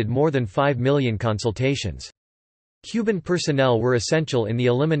provided more than 5 million consultations. Cuban personnel were essential in the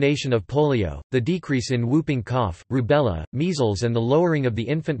elimination of polio, the decrease in whooping cough, rubella, measles and the lowering of the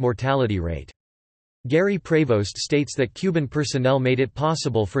infant mortality rate. Gary Prevost states that Cuban personnel made it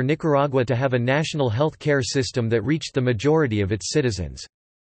possible for Nicaragua to have a national health care system that reached the majority of its citizens.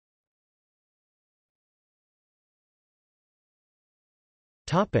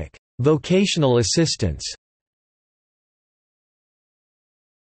 Vocational assistance.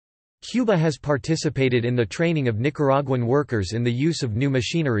 Cuba has participated in the training of Nicaraguan workers in the use of new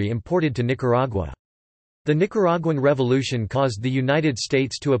machinery imported to Nicaragua. The Nicaraguan Revolution caused the United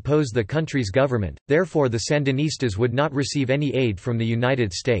States to oppose the country's government, therefore the Sandinistas would not receive any aid from the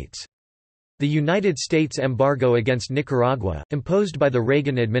United States. The United States embargo against Nicaragua, imposed by the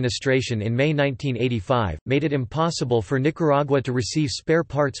Reagan administration in May 1985, made it impossible for Nicaragua to receive spare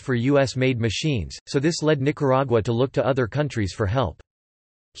parts for U.S.-made machines, so this led Nicaragua to look to other countries for help.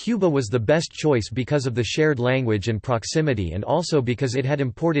 Cuba was the best choice because of the shared language and proximity, and also because it had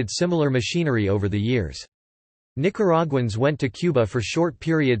imported similar machinery over the years. Nicaraguans went to Cuba for short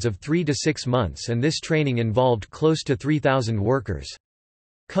periods of 3 to 6 months, and this training involved close to 3,000 workers.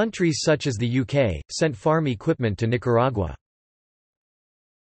 Countries such as the UK sent farm equipment to Nicaragua.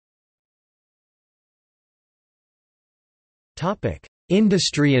 Topic: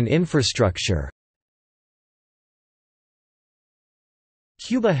 Industry and infrastructure.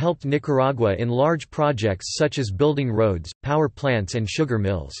 Cuba helped Nicaragua in large projects such as building roads, power plants and sugar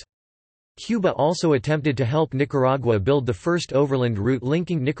mills. Cuba also attempted to help Nicaragua build the first overland route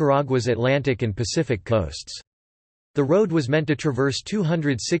linking Nicaragua's Atlantic and Pacific coasts. The road was meant to traverse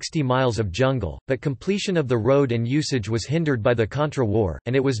 260 miles of jungle, but completion of the road and usage was hindered by the Contra War,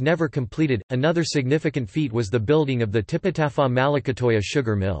 and it was never completed. Another significant feat was the building of the Tipitafá-Malacatoya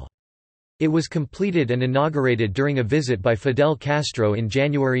sugar mill. It was completed and inaugurated during a visit by Fidel Castro in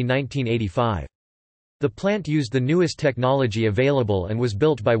January 1985. The plant used the newest technology available and was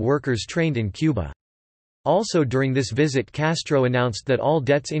built by workers trained in Cuba. Also during this visit, Castro announced that all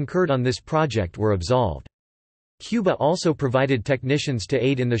debts incurred on this project were absolved. Cuba also provided technicians to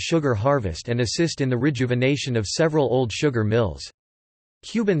aid in the sugar harvest and assist in the rejuvenation of several old sugar mills.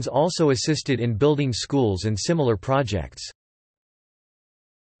 Cubans also assisted in building schools and similar projects.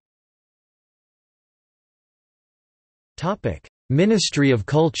 Ministry of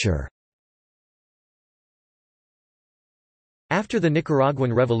Culture. After the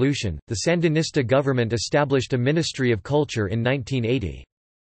Nicaraguan Revolution, the Sandinista government established a Ministry of Culture in 1980.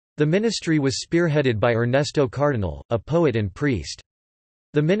 The ministry was spearheaded by Ernesto Cardenal, a poet and priest.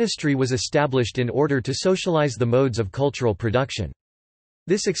 The ministry was established in order to socialize the modes of cultural production.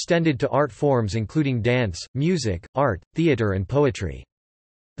 This extended to art forms including dance, music, art, theater and poetry.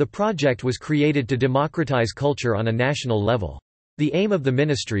 The project was created to democratize culture on a national level. The aim of the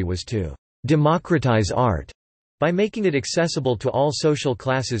ministry was to democratize art by making it accessible to all social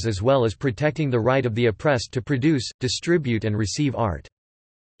classes as well as protecting the right of the oppressed to produce, distribute and receive art.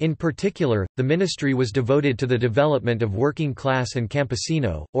 In particular, the ministry was devoted to the development of working class and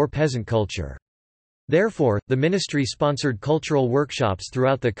campesino, or peasant culture. Therefore, the ministry sponsored cultural workshops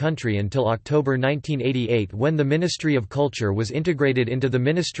throughout the country until October 1988 when the Ministry of Culture was integrated into the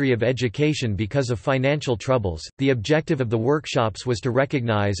Ministry of Education because of financial troubles. The objective of the workshops was to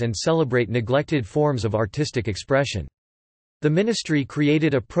recognize and celebrate neglected forms of artistic expression. The ministry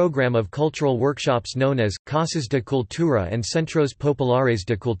created a program of cultural workshops known as Casas de Cultura and Centros Populares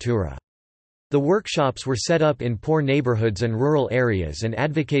de Cultura. The workshops were set up in poor neighborhoods and rural areas and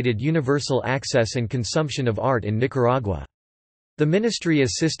advocated universal access and consumption of art in Nicaragua. The ministry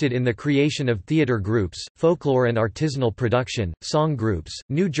assisted in the creation of theater groups, folklore and artisanal production, song groups,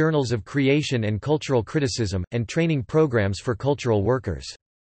 new journals of creation and cultural criticism, and training programs for cultural workers.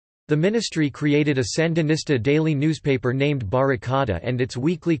 The ministry created a Sandinista daily newspaper named Barricada and its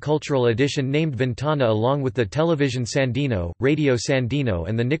weekly cultural edition named Ventana along with the television Sandino, Radio Sandino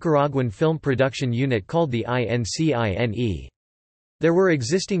and the Nicaraguan film production unit called the INCINE. There were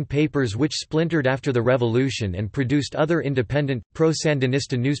existing papers which splintered after the revolution and produced other independent,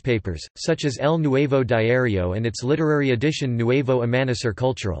 pro-Sandinista newspapers, such as El Nuevo Diario and its literary edition Nuevo Amanecer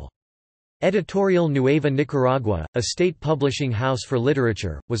Cultural. Editorial Nueva Nicaragua, a state publishing house for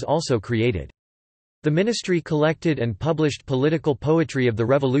literature, was also created. The ministry collected and published political poetry of the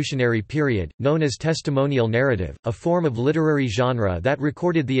revolutionary period, known as testimonial narrative, a form of literary genre that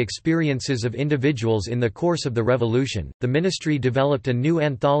recorded the experiences of individuals in the course of the revolution. The ministry developed a new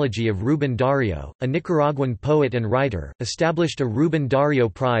anthology of Rubén Darío, a Nicaraguan poet and writer, established a Rubén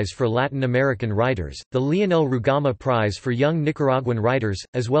Darío Prize for Latin American writers, the Leonel Rugama Prize for young Nicaraguan writers,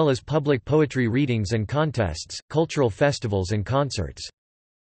 as well as public poetry readings and contests, cultural festivals and concerts.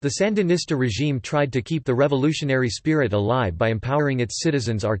 The Sandinista regime tried to keep the revolutionary spirit alive by empowering its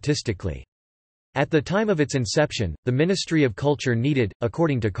citizens artistically. At the time of its inception, the Ministry of Culture needed,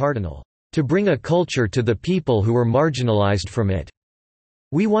 according to Cardenal, to bring a culture to the people who were marginalized from it.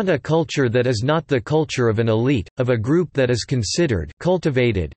 We want a culture that is not the culture of an elite, of a group that is considered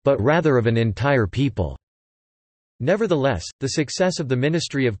cultivated, but rather of an entire people. Nevertheless, the success of the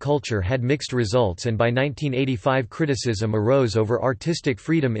Ministry of Culture had mixed results and by 1985 criticism arose over artistic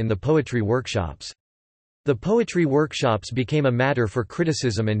freedom in the poetry workshops. The poetry workshops became a matter for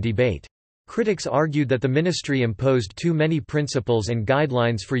criticism and debate. Critics argued that the ministry imposed too many principles and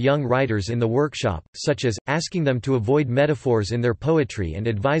guidelines for young writers in the workshop, such as, asking them to avoid metaphors in their poetry and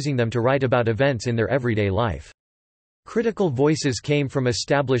advising them to write about events in their everyday life. Critical voices came from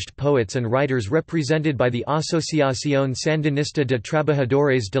established poets and writers represented by the Asociación Sandinista de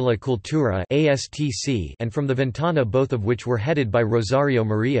Trabajadores de la Cultura (ASTC) and from the Ventana, both of which were headed by Rosario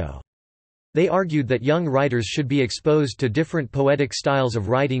Murillo. They argued that young writers should be exposed to different poetic styles of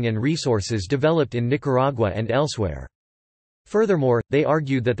writing and resources developed in Nicaragua and elsewhere. Furthermore, they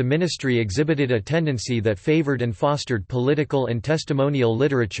argued that the ministry exhibited a tendency that favored and fostered political and testimonial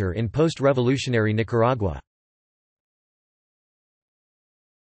literature in post-revolutionary Nicaragua.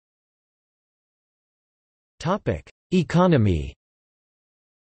 Economy.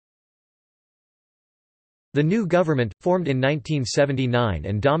 The new government, formed in 1979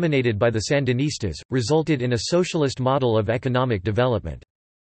 and dominated by the Sandinistas, resulted in a socialist model of economic development.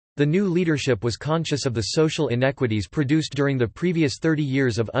 The new leadership was conscious of the social inequities produced during the previous 30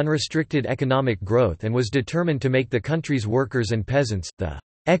 years of unrestricted economic growth and was determined to make the country's workers and peasants, the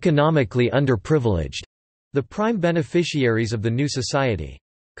economically underprivileged, the prime beneficiaries of the new society.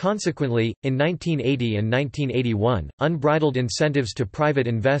 Consequently, in 1980 and 1981, unbridled incentives to private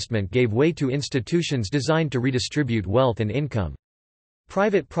investment gave way to institutions designed to redistribute wealth and income.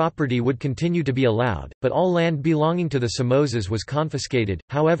 Private property would continue to be allowed, but all land belonging to the Somozas was confiscated.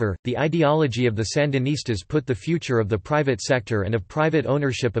 However, the ideology of the Sandinistas put the future of the private sector and of private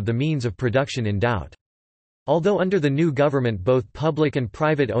ownership of the means of production in doubt. Although under the new government both public and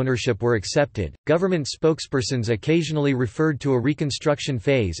private ownership were accepted, government spokespersons occasionally referred to a reconstruction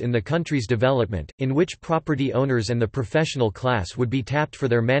phase in the country's development, in which property owners and the professional class would be tapped for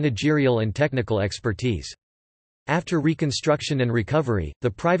their managerial and technical expertise. After reconstruction and recovery,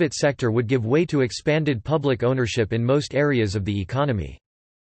 the private sector would give way to expanded public ownership in most areas of the economy.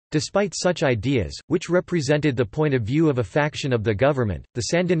 Despite such ideas, which represented the point of view of a faction of the government, the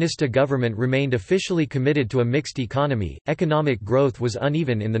Sandinista government remained officially committed to a mixed economy. Economic growth was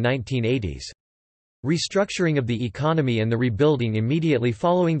uneven in the 1980s. Restructuring of the economy and the rebuilding immediately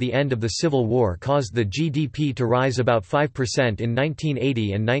following the end of the Civil War caused the GDP to rise about 5% in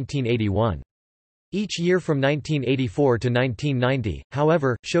 1980 and 1981. Each year from 1984 to 1990,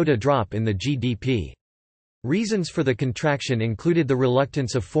 however, showed a drop in the GDP. Reasons for the contraction included the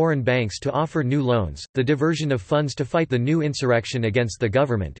reluctance of foreign banks to offer new loans, the diversion of funds to fight the new insurrection against the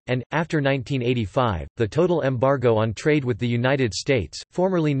government, and, after 1985, the total embargo on trade with the United States,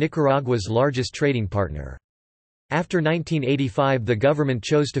 formerly Nicaragua's largest trading partner. After 1985, the government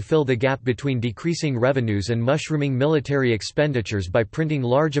chose to fill the gap between decreasing revenues and mushrooming military expenditures by printing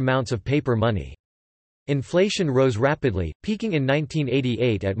large amounts of paper money. Inflation rose rapidly, peaking in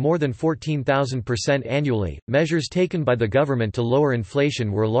 1988 at more than 14,000% annually. Measures taken by the government to lower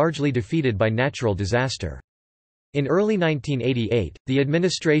inflation were largely defeated by natural disaster. In early 1988, the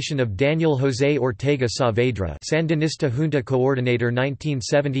administration of Daniel José Ortega Saavedra, Sandinista Junta Coordinator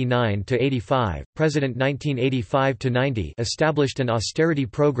 1979–85, President 1985–90, established an austerity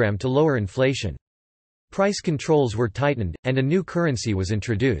program to lower inflation. Price controls were tightened, and a new currency was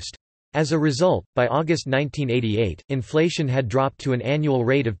introduced. As a result, by August 1988, inflation had dropped to an annual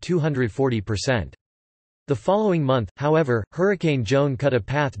rate of 240%. The following month, however, Hurricane Joan cut a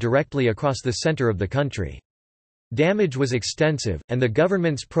path directly across the center of the country. Damage was extensive, and the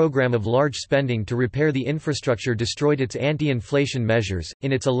government's program of large spending to repair the infrastructure destroyed its anti-inflation measures.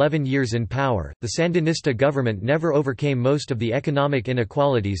 In its 11 years in power, the Sandinista government never overcame most of the economic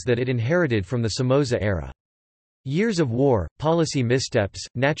inequalities that it inherited from the Somoza era. Years of war, policy missteps,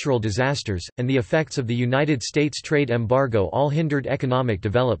 natural disasters, and the effects of the United States trade embargo all hindered economic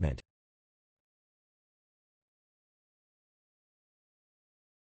development.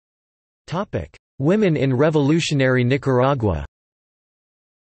 Women in revolutionary Nicaragua.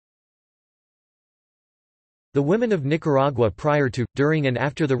 The women of Nicaragua prior to, during and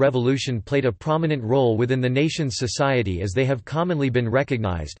after the revolution played a prominent role within the nation's society as they have commonly been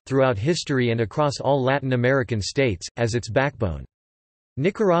recognized, throughout history and across all Latin American states, as its backbone.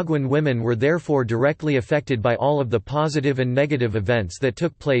 Nicaraguan women were therefore directly affected by all of the positive and negative events that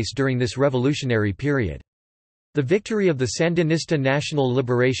took place during this revolutionary period. The victory of the Sandinista National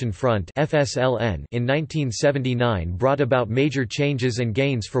Liberation Front (FSLN) in 1979 brought about major changes and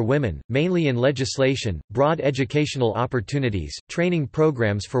gains for women, mainly in legislation, broad educational opportunities, training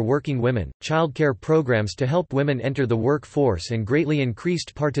programs for working women, childcare programs to help women enter the workforce, and greatly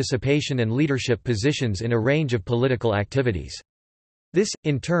increased participation and leadership positions in a range of political activities. This,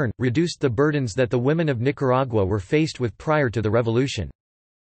 in turn, reduced the burdens that the women of Nicaragua were faced with prior to the revolution.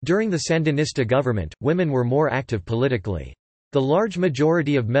 During the Sandinista government, women were more active politically. The large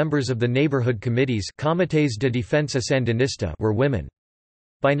majority of members of the neighborhood committees Comités de Defensa Sandinista were women.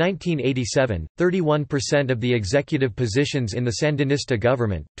 By 1987, 31% of the executive positions in the Sandinista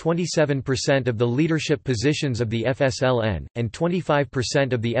government, 27% of the leadership positions of the FSLN, and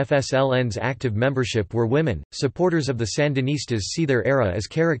 25% of the FSLN's active membership were women. Supporters of the Sandinistas see their era as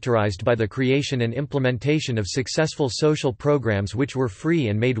characterized by the creation and implementation of successful social programs which were free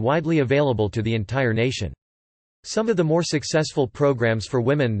and made widely available to the entire nation. Some of the more successful programs for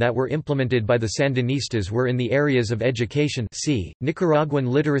women that were implemented by the Sandinistas were in the areas of education, see Nicaraguan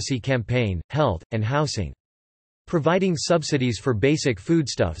Literacy Campaign, health, and housing. Providing subsidies for basic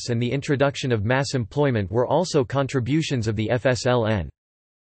foodstuffs and the introduction of mass employment were also contributions of the FSLN.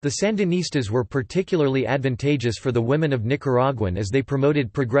 The Sandinistas were particularly advantageous for the women of Nicaragua as they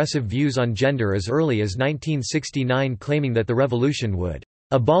promoted progressive views on gender as early as 1969, claiming that the revolution would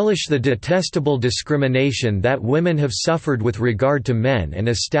abolish the detestable discrimination that women have suffered with regard to men and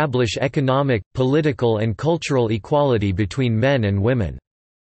establish economic, political and cultural equality between men and women."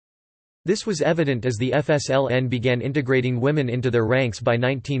 This was evident as the FSLN began integrating women into their ranks by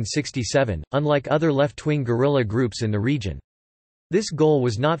 1967, unlike other left-wing guerrilla groups in the region. This goal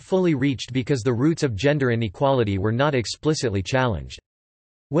was not fully reached because the roots of gender inequality were not explicitly challenged.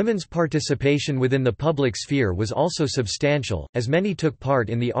 Women's participation within the public sphere was also substantial, as many took part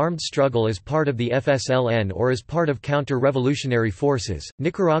in the armed struggle as part of the FSLN or as part of counter-revolutionary forces.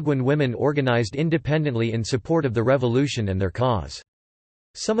 Nicaraguan women organized independently in support of the revolution and their cause.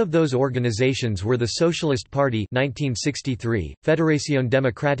 Some of those organizations were the Socialist Party 1963, Federación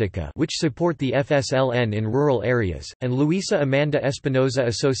Democrática which support the FSLN in rural areas, and Luisa Amanda Espinosa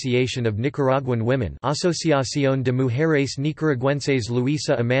Association of Nicaraguan Women Asociación de Mujeres Nicaragüenses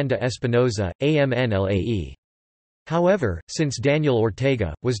Luisa Amanda Espinosa, AMNLAE. However, since Daniel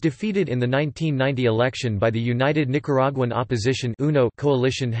Ortega was defeated in the 1990 election by the United Nicaraguan Opposition (UNO)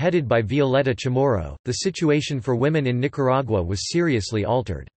 coalition headed by Violeta Chamorro, the situation for women in Nicaragua was seriously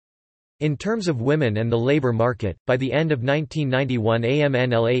altered. In terms of women and the labor market, by the end of 1991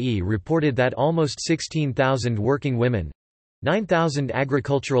 AMNLAE reported that almost 16,000 working women, 9,000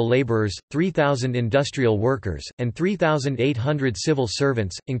 agricultural laborers, 3,000 industrial workers, and 3,800 civil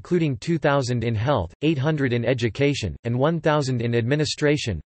servants, including 2,000 in health, 800 in education, and 1,000 in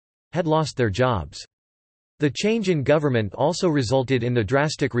administration—had lost their jobs. The change in government also resulted in the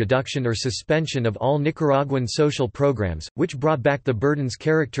drastic reduction or suspension of all Nicaraguan social programs, which brought back the burdens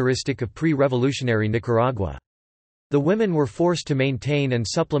characteristic of pre-revolutionary Nicaragua. The women were forced to maintain and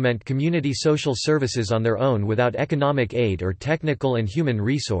supplement community social services on their own without economic aid or technical and human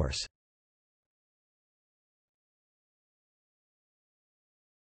resource.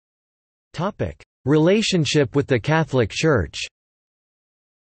 Relationship with the Catholic Church.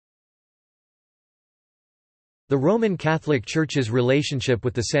 The Roman Catholic Church's relationship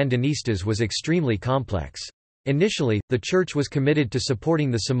with the Sandinistas was extremely complex. Initially, the Church was committed to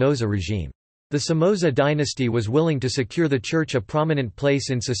supporting the Somoza regime. The Somoza dynasty was willing to secure the Church a prominent place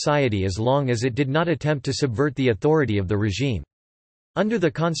in society as long as it did not attempt to subvert the authority of the regime. Under the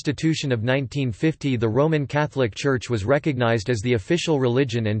Constitution of 1950, the Roman Catholic Church was recognized as the official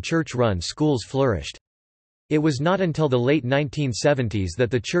religion and church-run schools flourished. It was not until the late 1970s that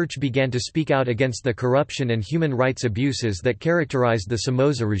the Church began to speak out against the corruption and human rights abuses that characterized the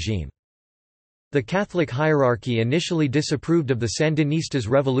Somoza regime. The Catholic hierarchy initially disapproved of the Sandinistas'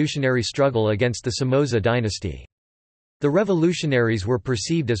 revolutionary struggle against the Somoza dynasty. The revolutionaries were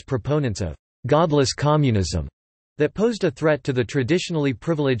perceived as proponents of «godless communism» that posed a threat to the traditionally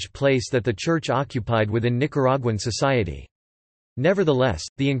privileged place that the Church occupied within Nicaraguan society. Nevertheless,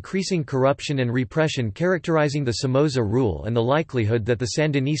 the increasing corruption and repression characterizing the Somoza rule and the likelihood that the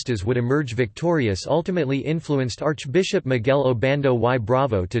Sandinistas would emerge victorious ultimately influenced Archbishop Miguel Obando y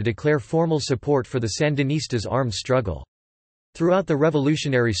Bravo to declare formal support for the Sandinistas' armed struggle. Throughout the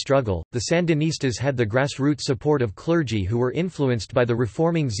revolutionary struggle, the Sandinistas had the grassroots support of clergy who were influenced by the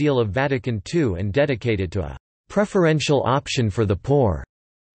reforming zeal of Vatican II and dedicated to a preferential option for the poor.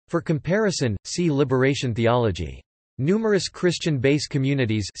 For comparison, see liberation theology. Numerous Christian base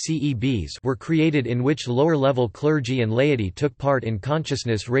communities (CEBs) were created in which lower-level clergy and laity took part in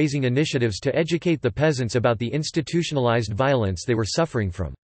consciousness-raising initiatives to educate the peasants about the institutionalized violence they were suffering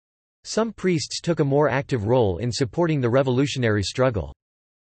from. Some priests took a more active role in supporting the revolutionary struggle.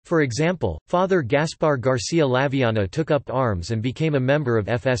 For example, Father Gaspar Garcia Laviana took up arms and became a member of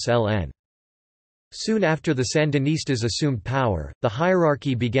FSLN. Soon after the Sandinistas assumed power, the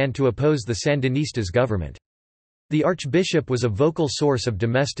hierarchy began to oppose the Sandinistas' government. The archbishop was a vocal source of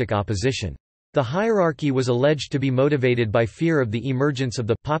domestic opposition. The hierarchy was alleged to be motivated by fear of the emergence of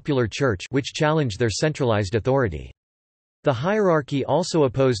the «popular church» which challenged their centralized authority. The hierarchy also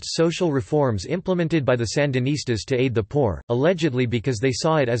opposed social reforms implemented by the Sandinistas to aid the poor, allegedly because they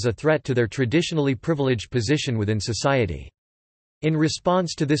saw it as a threat to their traditionally privileged position within society. In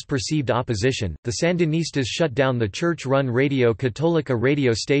response to this perceived opposition, the Sandinistas shut down the church-run Radio Católica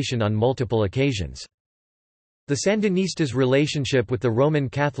radio station on multiple occasions. The Sandinistas' relationship with the Roman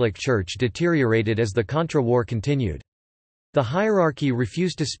Catholic Church deteriorated as the Contra War continued. The hierarchy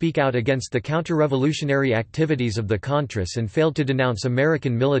refused to speak out against the counter-revolutionary activities of the Contras and failed to denounce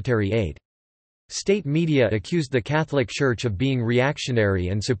American military aid. State media accused the Catholic Church of being reactionary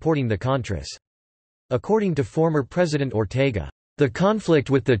and supporting the Contras. According to former President Ortega, "The conflict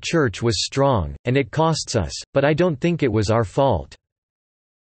with the Church was strong, and it costs us, but I don't think it was our fault.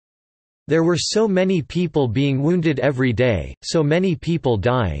 There were so many people being wounded every day, so many people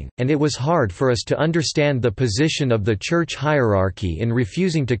dying, and it was hard for us to understand the position of the church hierarchy in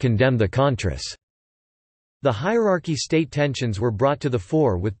refusing to condemn the Contras." The hierarchy-state tensions were brought to the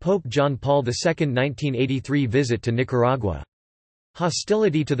fore with Pope John Paul II's 1983 visit to Nicaragua.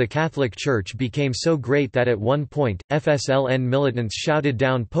 Hostility to the Catholic Church became so great that at one point, FSLN militants shouted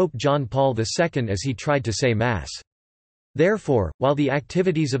down Pope John Paul II as he tried to say Mass. Therefore, while the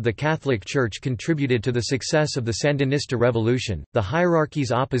activities of the Catholic Church contributed to the success of the Sandinista Revolution, the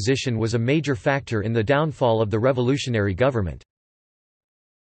hierarchy's opposition was a major factor in the downfall of the revolutionary government.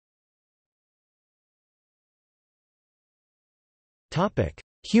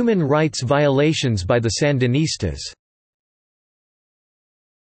 Human rights violations by the Sandinistas.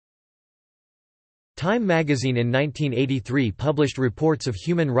 Time magazine in 1983 published reports of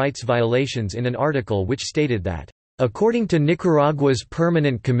human rights violations in an article which stated that according to Nicaragua's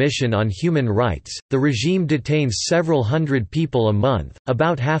Permanent Commission on Human Rights, the regime detains several hundred people a month,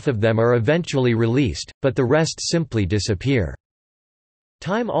 about half of them are eventually released, but the rest simply disappear.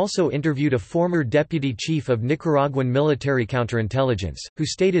 Time also interviewed a former deputy chief of Nicaraguan military counterintelligence, who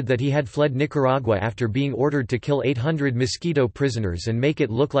stated that he had fled Nicaragua after being ordered to kill 800 Mosquito prisoners and make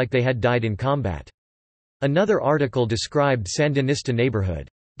it look like they had died in combat. Another article described Sandinista neighborhood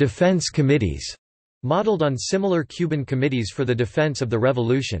defense committees modeled on similar Cuban committees for the defense of the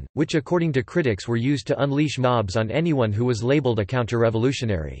revolution, which according to critics were used to unleash mobs on anyone who was labeled a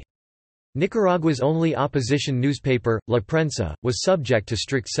counter-revolutionary. Nicaragua's only opposition newspaper, La Prensa, was subject to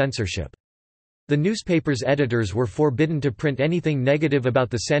strict censorship. The newspaper's editors were forbidden to print anything negative about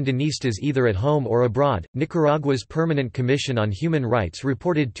the Sandinistas either at home or abroad. Nicaragua's Permanent Commission on Human Rights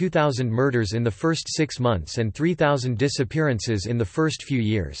reported 2,000 murders in the first 6 months and 3,000 disappearances in the first few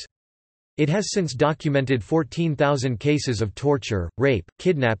years. It has since documented 14,000 cases of torture, rape,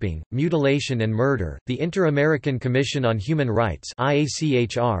 kidnapping, mutilation and murder. The Inter-American Commission on Human Rights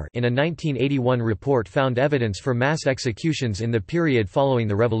 (IACHR) in a 1981 report found evidence for mass executions in the period following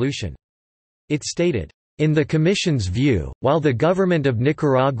the revolution. It stated, "In the Commission's view, while the government of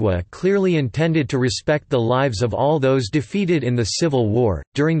Nicaragua clearly intended to respect the lives of all those defeated in the Civil War,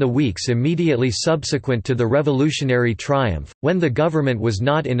 during the weeks immediately subsequent to the revolutionary triumph, when the government was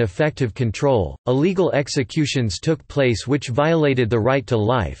not in effective control, illegal executions took place which violated the right to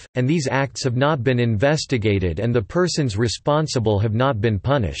life, and these acts have not been investigated and the persons responsible have not been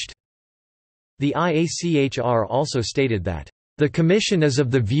punished." The IACHR also stated that the Commission is of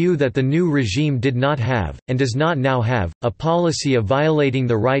the view that the new regime did not have, and does not now have, a policy of violating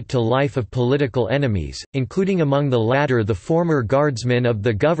the right to life of political enemies, including among the latter the former guardsmen of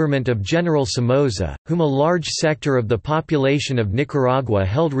the government of General Somoza, whom a large sector of the population of Nicaragua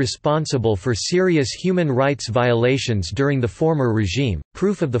held responsible for serious human rights violations during the former regime.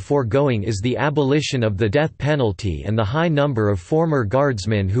 Proof of the foregoing is the abolition of the death penalty and the high number of former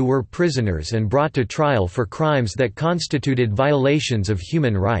guardsmen who were prisoners and brought to trial for crimes that constituted violations of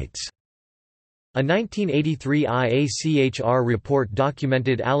human rights. A 1983 IACHR report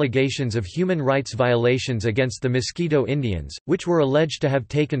documented allegations of human rights violations against the Mosquito Indians, which were alleged to have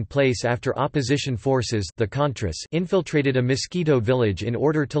taken place after opposition forces, the Contras, infiltrated a Mosquito village in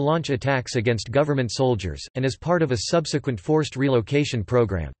order to launch attacks against government soldiers, and as part of a subsequent forced relocation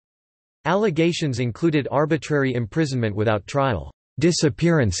program. Allegations included arbitrary imprisonment without trial,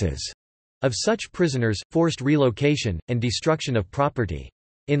 disappearances of such prisoners, forced relocation, and destruction of property.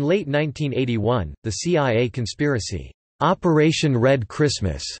 In late 1981, the CIA conspiracy, Operation Red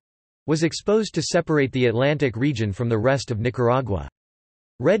Christmas, was exposed to separate the Atlantic region from the rest of Nicaragua.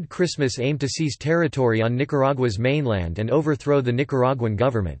 Red Christmas aimed to seize territory on Nicaragua's mainland and overthrow the Nicaraguan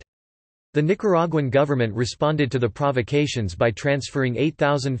government. The Nicaraguan government responded to the provocations by transferring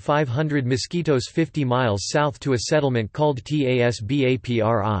 8,500 Mosquitos 50 miles south to a settlement called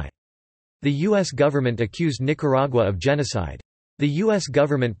Tasbapri. The U.S. government accused Nicaragua of genocide. The U.S.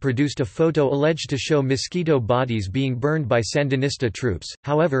 government produced a photo alleged to show mosquito bodies being burned by Sandinista troops,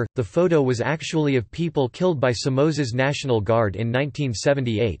 however, the photo was actually of people killed by Somoza's National Guard in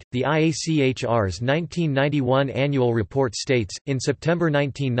 1978. The IACHR's 1991 annual report states, in September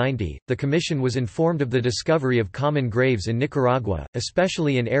 1990, the Commission was informed of the discovery of common graves in Nicaragua,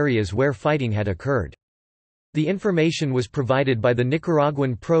 especially in areas where fighting had occurred. The information was provided by the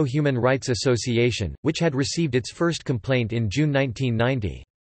Nicaraguan Pro-Human Rights Association, which had received its first complaint in June 1990.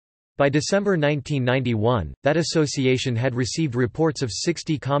 By December 1991, that association had received reports of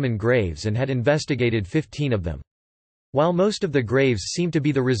 60 common graves and had investigated 15 of them. While most of the graves seem to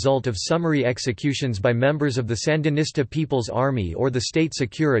be the result of summary executions by members of the Sandinista People's Army or the state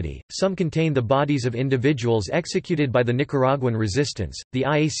security, some contain the bodies of individuals executed by the Nicaraguan resistance. The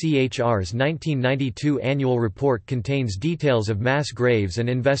IACHR's 1992 annual report contains details of mass graves and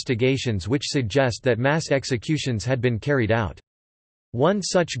investigations which suggest that mass executions had been carried out. One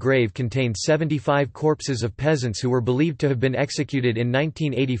such grave contained 75 corpses of peasants who were believed to have been executed in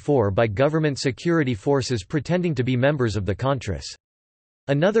 1984 by government security forces pretending to be members of the Contras.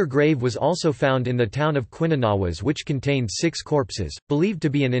 Another grave was also found in the town of Quinanahuas which contained 6 corpses, believed to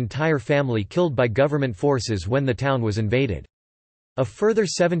be an entire family killed by government forces when the town was invaded. A further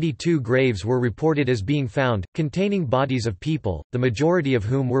 72 graves were reported as being found, containing bodies of people, the majority of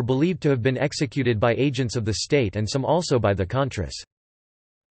whom were believed to have been executed by agents of the state and some also by the Contras.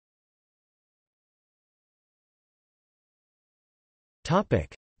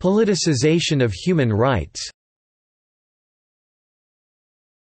 Politicization of human rights.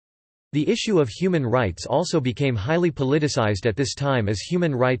 The issue of human rights also became highly politicized at this time as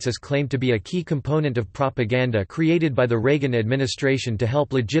human rights is claimed to be a key component of propaganda created by the Reagan administration to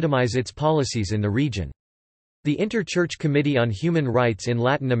help legitimize its policies in the region. The Interchurch Committee on Human Rights in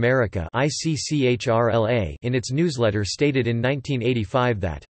Latin America (ICCHRLA) in its newsletter stated in 1985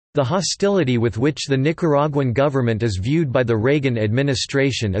 that the hostility with which the Nicaraguan government is viewed by the Reagan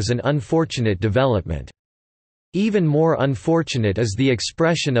administration is an unfortunate development. Even more unfortunate is the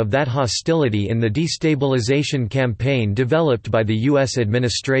expression of that hostility in the destabilization campaign developed by the U.S.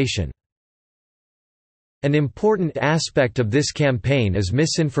 administration. An important aspect of this campaign is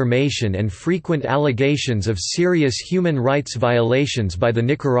misinformation and frequent allegations of serious human rights violations by the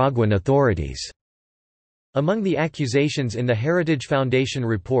Nicaraguan authorities. Among the accusations in the Heritage Foundation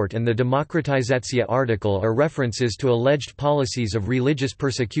report and the Democratización article are references to alleged policies of religious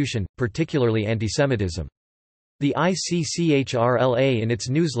persecution, particularly antisemitism. The ICCHRLA in its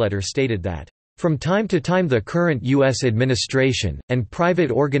newsletter stated that, "From time to time the current U.S. administration, and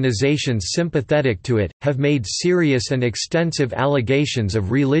private organizations sympathetic to it, have made serious and extensive allegations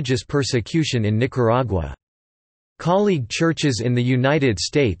of religious persecution in Nicaragua. Colleague churches in the United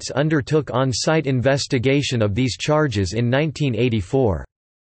States undertook on-site investigation of these charges in 1984.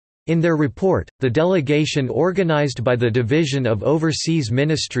 In their report, the delegation organized by the Division of Overseas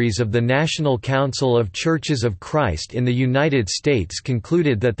Ministries of the National Council of Churches of Christ in the United States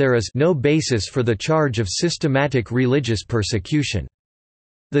concluded that there is no basis for the charge of systematic religious persecution.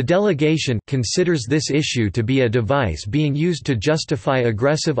 The delegation considers this issue to be a device being used to justify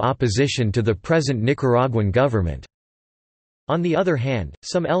aggressive opposition to the present Nicaraguan government." On the other hand,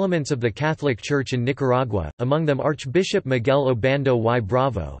 some elements of the Catholic Church in Nicaragua, among them Archbishop Miguel Obando y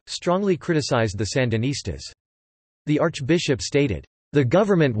Bravo, strongly criticized the Sandinistas. The Archbishop stated, "The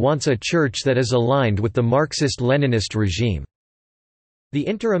government wants a church that is aligned with the Marxist-Leninist regime." The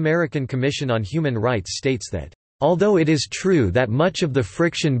Inter-American Commission on Human Rights states that, "Although it is true that much of the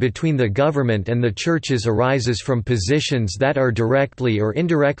friction between the government and the churches arises from positions that are directly or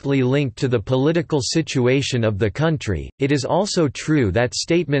indirectly linked to the political situation of the country, it is also true that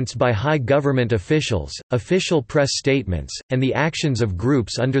statements by high government officials, official press statements, and the actions of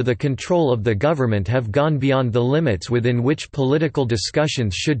groups under the control of the government have gone beyond the limits within which political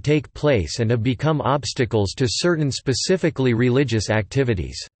discussions should take place and have become obstacles to certain specifically religious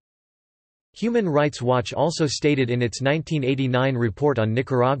activities." Human Rights Watch also stated in its 1989 report on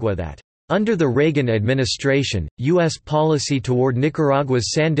Nicaragua that, "Under the Reagan administration, U.S. policy toward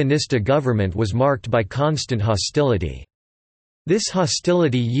Nicaragua's Sandinista government was marked by constant hostility. This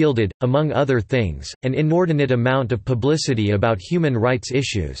hostility yielded, among other things, an inordinate amount of publicity about human rights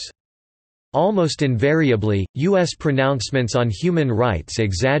issues. Almost invariably, U.S. pronouncements on human rights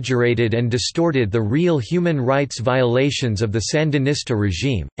exaggerated and distorted the real human rights violations of the Sandinista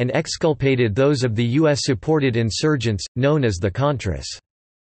regime, and exculpated those of the U.S.-supported insurgents, known as the Contras."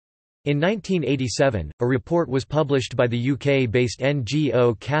 In 1987, a report was published by the UK-based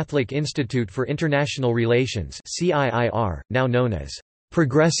NGO Catholic Institute for International Relations (CIIR), now known as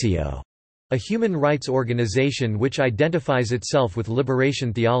Progressio, a human rights organization which identifies itself with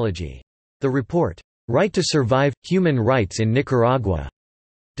liberation theology. The report, "Right to Survive – Human Rights in Nicaragua",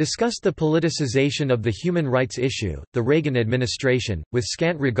 discussed the politicization of the human rights issue. The Reagan administration, with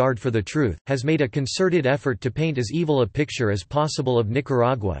scant regard for the truth, has made a concerted effort to paint as evil a picture as possible of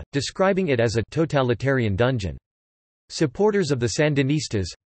Nicaragua, describing it as a totalitarian dungeon. Supporters of the Sandinistas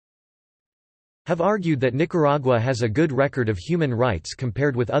have argued that Nicaragua has a good record of human rights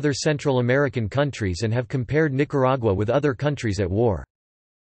compared with other Central American countries and have compared Nicaragua with other countries at war.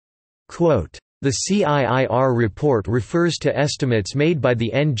 Quote, "The CIIR report refers to estimates made by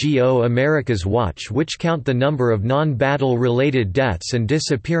the NGO America's Watch which count the number of non-battle-related deaths and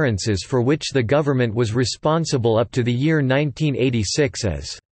disappearances for which the government was responsible up to the year 1986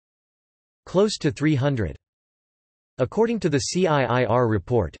 as close to 300. According to the CIIR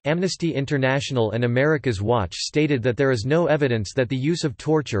report, Amnesty International and America's Watch stated that there is no evidence that the use of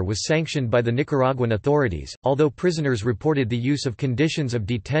torture was sanctioned by the Nicaraguan authorities, although prisoners reported the use of conditions of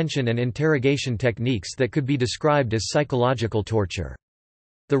detention and interrogation techniques that could be described as psychological torture.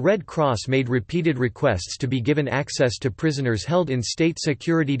 The Red Cross made repeated requests to be given access to prisoners held in state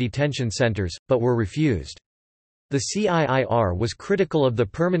security detention centers, but were refused. The CIIR was critical of the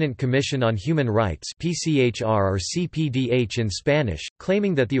Permanent Commission on Human Rights (PCHR or CPDH in Spanish),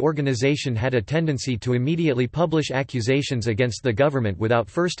 claiming that the organization had a tendency to immediately publish accusations against the government without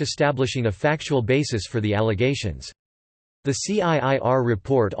first establishing a factual basis for the allegations. The CIIR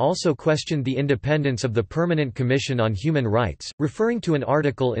report also questioned the independence of the Permanent Commission on Human Rights, referring to an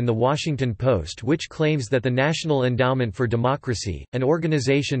article in The Washington Post which claims that the National Endowment for Democracy, an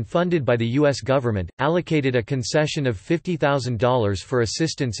organization funded by the U.S. government, allocated a concession of $50,000 for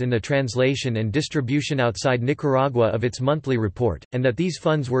assistance in the translation and distribution outside Nicaragua of its monthly report, and that these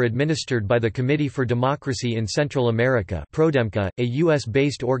funds were administered by the Committee for Democracy in Central America, Prodemca, a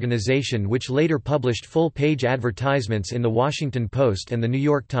U.S.-based organization which later published full-page advertisements in The Washington Post and The New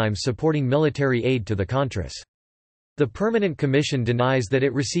York Times supporting military aid to the Contras. The Permanent Commission denies that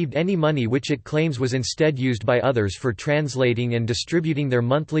it received any money which it claims was instead used by others for translating and distributing their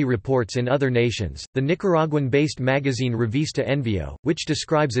monthly reports in other nations. The Nicaraguan-based magazine Revista Envío, which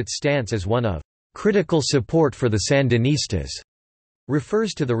describes its stance as one of critical support for the Sandinistas,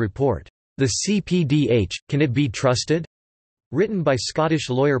 refers to the report, "The CPDH, Can It Be Trusted?" written by Scottish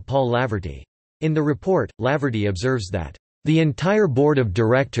lawyer Paul Laverty. In the report, Laverty observes that the entire board of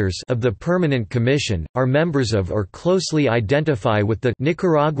directors of the Permanent Commission are members of or closely identify with the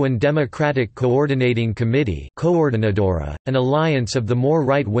Nicaraguan Democratic Coordinating Committee Coordinadora, an alliance of the more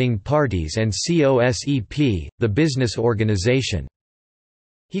right-wing parties, and COSEP, the business organization.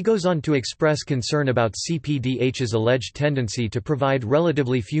 He goes on to express concern about CPDH's alleged tendency to provide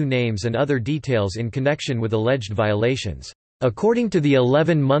relatively few names and other details in connection with alleged violations. According to the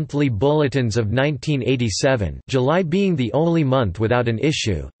 11 monthly bulletins of 1987, July being the only month without an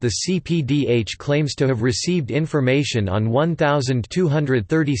issue, the CPDH claims to have received information on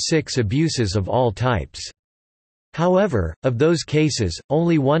 1,236 abuses of all types. However, of those cases,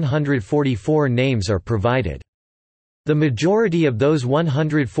 only 144 names are provided. The majority of those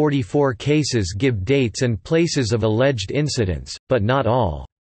 144 cases give dates and places of alleged incidents, but not all.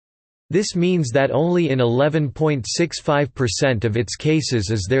 This means that only in 11.65% of its cases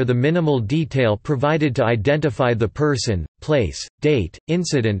is there the minimal detail provided to identify the person, place, date,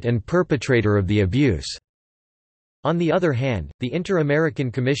 incident and perpetrator of the abuse. On the other hand, the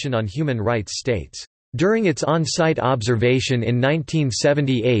Inter-American Commission on Human Rights states, "During its on-site observation in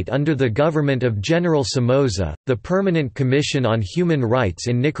 1978 under the government of General Somoza, the Permanent Commission on Human Rights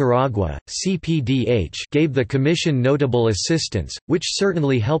in Nicaragua, CPDH, gave the Commission notable assistance, which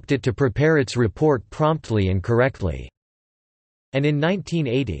certainly helped it to prepare its report promptly and correctly." And in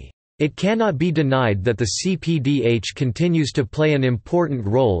 1980, "It cannot be denied that the CPDH continues to play an important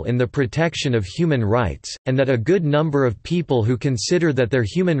role in the protection of human rights, and that a good number of people who consider that their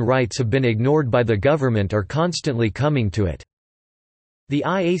human rights have been ignored by the government are constantly coming to it." The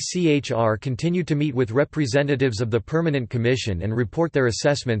IACHR continued to meet with representatives of the Permanent Commission and report their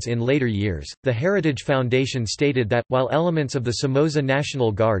assessments in later years. The Heritage Foundation stated that, while elements of the Somoza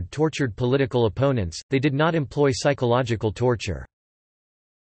National Guard tortured political opponents, they did not employ psychological torture.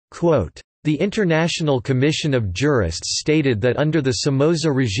 Quote, "The International Commission of Jurists stated that under the Somoza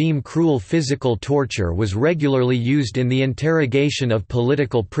regime cruel physical torture was regularly used in the interrogation of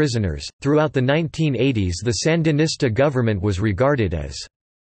political prisoners. Throughout the 1980s the Sandinista government was regarded as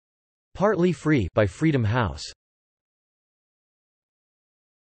partly free by Freedom House.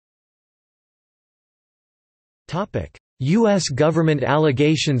 U.S. government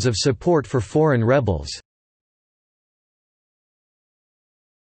allegations of support for foreign rebels.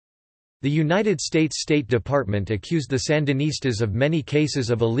 The United States State Department accused the Sandinistas of many cases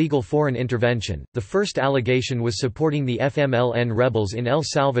of illegal foreign intervention. The first allegation was supporting the FMLN rebels in El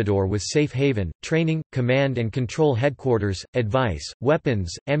Salvador with safe haven, training, command and control headquarters, advice,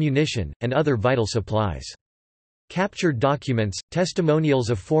 weapons, ammunition, and other vital supplies. Captured documents,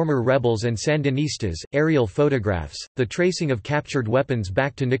 testimonials of former rebels and Sandinistas, aerial photographs, the tracing of captured weapons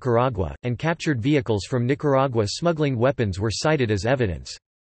back to Nicaragua, and captured vehicles from Nicaragua smuggling weapons were cited as evidence.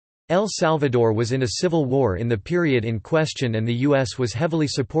 El Salvador was in a civil war in the period in question and the U.S. was heavily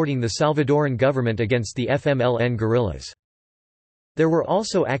supporting the Salvadoran government against the FMLN guerrillas. There were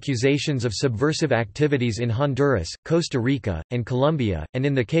also accusations of subversive activities in Honduras, Costa Rica, and Colombia, and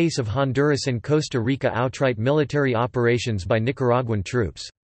in the case of Honduras and Costa Rica outright military operations by Nicaraguan troops.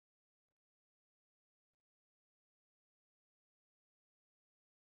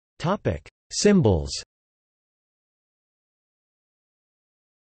 Symbols.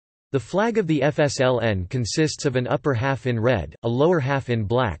 The flag of the FSLN consists of an upper half in red, a lower half in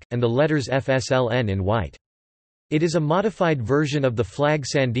black, and the letters FSLN in white. It is a modified version of the flag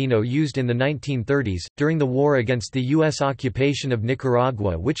Sandino used in the 1930s, during the war against the U.S. occupation of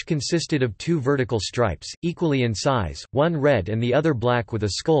Nicaragua, which consisted of two vertical stripes, equally in size, one red and the other black with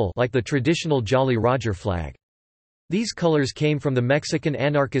a skull like the traditional Jolly Roger flag. These colors came from the Mexican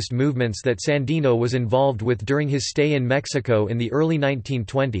anarchist movements that Sandino was involved with during his stay in Mexico in the early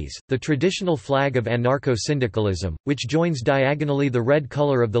 1920s. The traditional flag of anarcho-syndicalism, which joins diagonally the red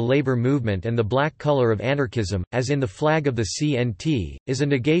color of the labor movement and the black color of anarchism, as in the flag of the CNT, is a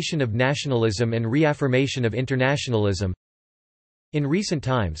negation of nationalism and reaffirmation of internationalism. In recent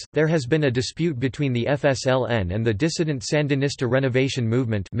times, there has been a dispute between the FSLN and the dissident Sandinista Renovation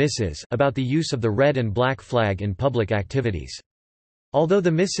Movement about the use of the red and black flag in public activities. Although the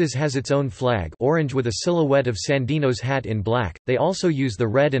MISIS has its own flag, orange with a silhouette of Sandino's hat in black, they also use the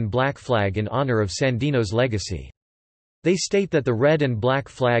red and black flag in honor of Sandino's legacy. They state that the red and black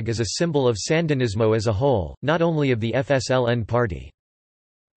flag is a symbol of Sandinismo as a whole, not only of the FSLN party.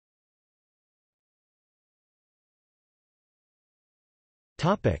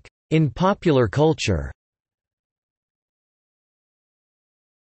 In popular culture.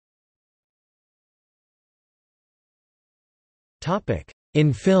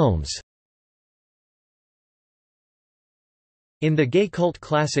 In films. In the gay cult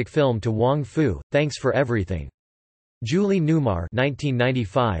classic film To Wong Fu, Thanks for Everything. Julie Newmar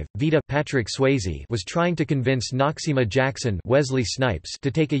 1995, Vita Patrick Swayze was trying to convince Noxeema Jackson Wesley Snipes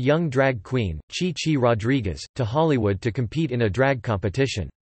to take a young drag queen, Chi-Chi Rodriguez, to Hollywood to compete in a drag competition.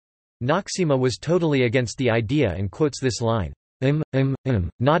 Noxeema was totally against the idea and quotes this line,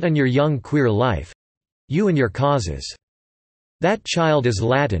 not in your young queer life. You and your causes. That child is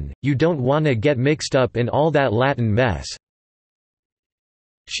Latin, you don't wanna get mixed up in all that Latin mess.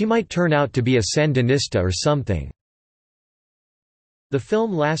 She might turn out to be a Sandinista or something. The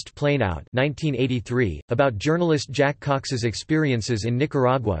film Last Plane Out 1983, about journalist Jack Cox's experiences in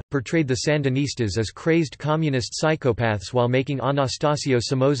Nicaragua, portrayed the Sandinistas as crazed communist psychopaths while making Anastasio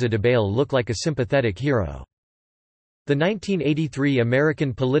Somoza Debayle look like a sympathetic hero. The 1983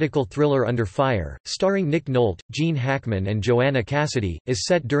 American political thriller Under Fire, starring Nick Nolte, Gene Hackman and Joanna Cassidy, is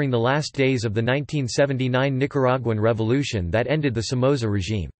set during the last days of the 1979 Nicaraguan Revolution that ended the Somoza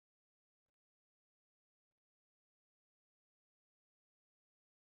regime.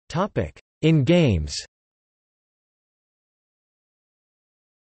 In games.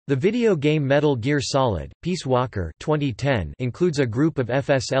 The video game Metal Gear Solid: Peace Walker 2010 includes a group of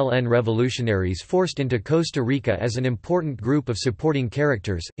FSLN revolutionaries forced into Costa Rica as an important group of supporting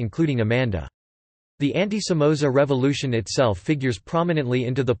characters, including Amanda. The anti-Somoza revolution itself figures prominently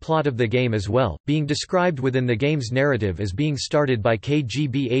into the plot of the game as well, being described within the game's narrative as being started by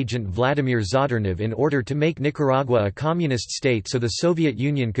KGB agent Vladimir Zadornov in order to make Nicaragua a communist state so the Soviet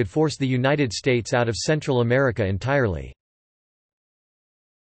Union could force the United States out of Central America entirely.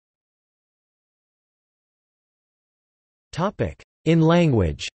 In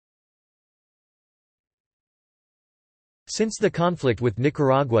language. Since the conflict with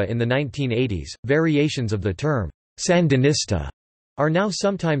Nicaragua in the 1980s, variations of the term Sandinista are now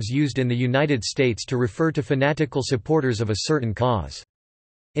sometimes used in the United States to refer to fanatical supporters of a certain cause.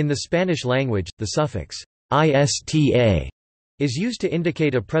 In the Spanish language, the suffix «ista» is used to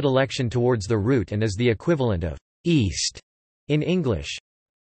indicate a predilection towards the root and is the equivalent of «east» in English.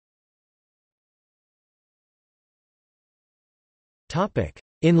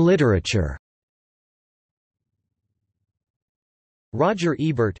 In literature. Roger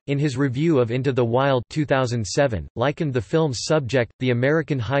Ebert, in his review of Into the Wild 2007, likened the film's subject, the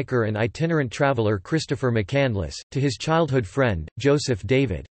American hiker and itinerant traveler Christopher McCandless, to his childhood friend, Joseph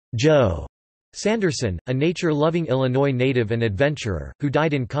David Joe Sanderson, a nature-loving Illinois native and adventurer, who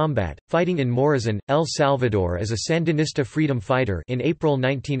died in combat, fighting in Morazán, El Salvador as a Sandinista freedom fighter in April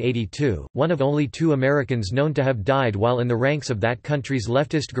 1982, one of only 2 Americans known to have died while in the ranks of that country's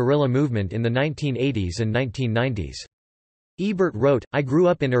leftist guerrilla movement in the 1980s and 1990s. Ebert wrote, "I grew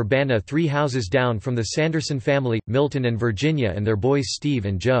up in Urbana 3 houses down from the Sanderson family, Milton and Virginia and their boys Steve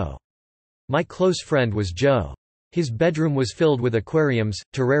and Joe. My close friend was Joe. His bedroom was filled with aquariums,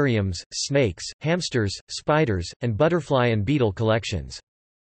 terrariums, snakes, hamsters, spiders, and butterfly and beetle collections.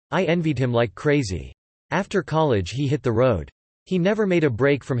 I envied him like crazy. After college he hit the road. He never made a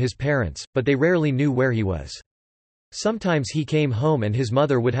break from his parents, but they rarely knew where he was. Sometimes he came home and his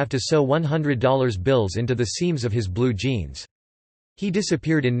mother would have to sew $100 bills into the seams of his blue jeans. He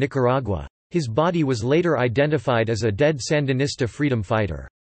disappeared in Nicaragua. His body was later identified as a dead Sandinista freedom fighter.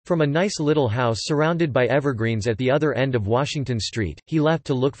 From a nice little house surrounded by evergreens at the other end of Washington Street, he left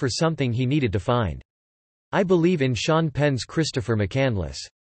to look for something he needed to find. I believe in Sean Penn's Christopher McCandless.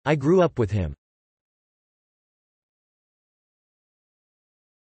 I grew up with him."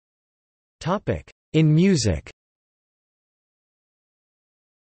 In music.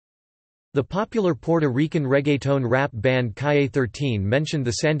 The popular Puerto Rican reggaeton rap band Calle 13 mentioned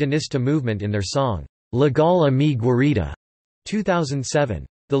the Sandinista movement in their song, Legal a mi guarida, 2007.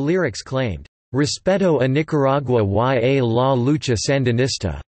 The lyrics claimed, "Respeto a Nicaragua y a la lucha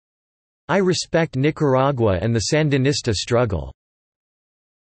sandinista." I respect Nicaragua and the Sandinista struggle.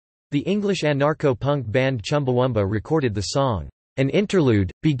 The English anarcho-punk band Chumbawamba recorded the song, "An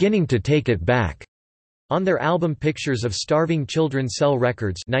Interlude, Beginning to Take It Back," on their album Pictures of Starving Children Cell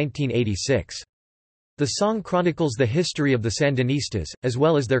Records 1986. The song chronicles the history of the Sandinistas, as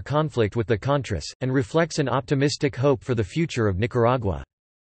well as their conflict with the Contras, and reflects an optimistic hope for the future of Nicaragua.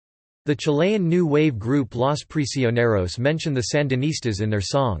 The Chilean new wave group Los Prisioneros mention the Sandinistas in their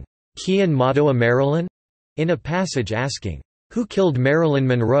song, "¿Quién mató a Marilyn?" in a passage asking, "Who killed Marilyn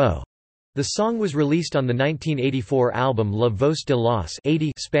Monroe?" The song was released on the 1984 album La Voz de los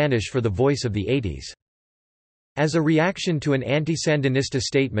 80, Spanish for the Voice of the 80s. As a reaction to an anti-Sandinista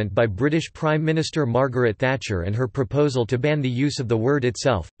statement by British Prime Minister Margaret Thatcher and her proposal to ban the use of the word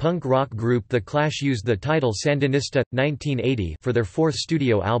itself, punk rock group The Clash used the title Sandinista, 1980 for their 4th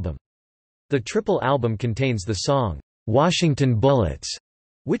studio album. The triple album contains the song, "Washington Bullets",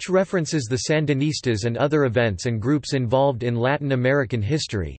 which references the Sandinistas and other events and groups involved in Latin American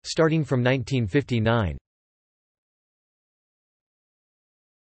history, starting from 1959.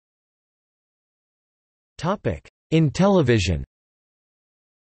 In television.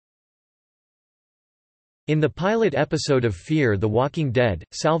 In the pilot episode of Fear the Walking Dead,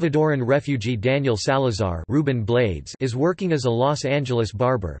 Salvadoran refugee Daniel Salazar Ruben Blades is working as a Los Angeles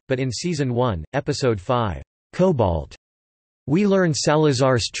barber, but in Season 1, Episode 5, Cobalt, we learn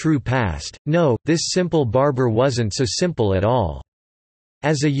Salazar's true past. No, this simple barber wasn't so simple at all.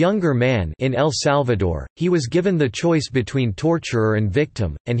 As a younger man in El Salvador, he was given the choice between torturer and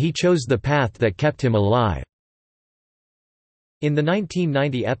victim, and he chose the path that kept him alive. In the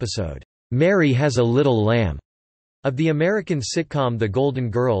 1990 episode, Mary Has a Little Lamb, of the American sitcom The Golden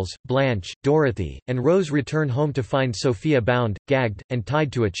Girls, Blanche, Dorothy, and Rose return home to find Sophia bound, gagged, and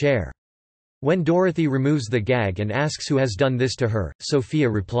tied to a chair. When Dorothy removes the gag and asks who has done this to her, Sophia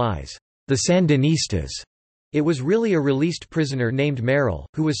replies, "The Sandinistas." It was really a released prisoner named Meryl,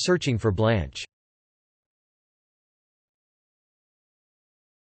 who was searching for Blanche.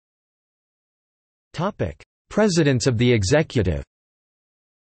 Presidents of the executive.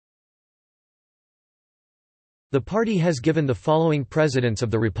 The party has given the following presidents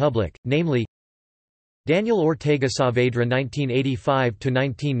of the Republic, namely Daniel Ortega Saavedra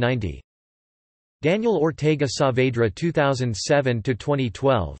 1985–1990, Daniel Ortega Saavedra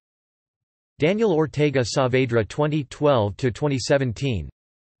 2007–2012, Daniel Ortega Saavedra 2012–2017,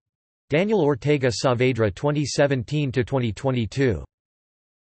 Daniel Ortega Saavedra 2017–2022.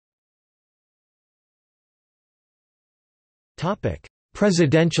 Topic: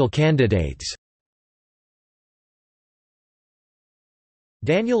 Presidential candidates.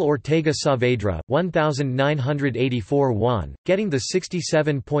 Daniel Ortega Saavedra, 1,984 won, getting the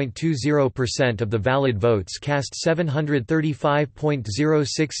 67.20% of the valid votes cast,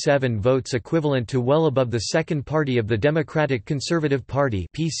 735.067 votes, equivalent to well above the second party of the Democratic Conservative Party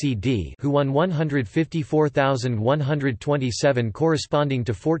 (PCD), who won 154,127, corresponding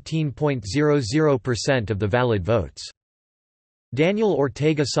to 14.00% of the valid votes. Daniel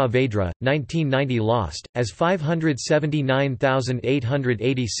Ortega Saavedra, 1990 lost, as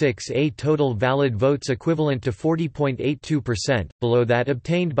 579,886 a total valid votes equivalent to 40.82%, below that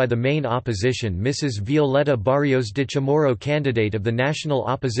obtained by the main opposition Mrs. Violeta Barrios de Chamorro, candidate of the National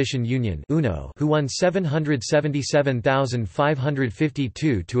Opposition Union (UNO), who won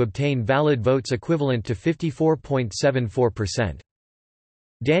 777,552 to obtain valid votes equivalent to 54.74%.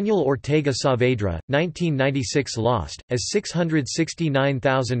 Daniel Ortega Saavedra, 1996 lost, as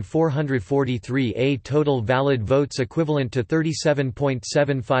 669,443 a total valid votes equivalent to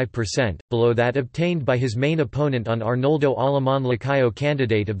 37.75%, below that obtained by his main opponent on Arnoldo Alemán Lacayo,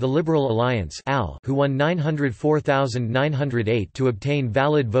 candidate of the Liberal Alliance (AL), who won 904,908 to obtain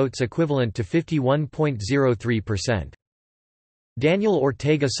valid votes equivalent to 51.03%. Daniel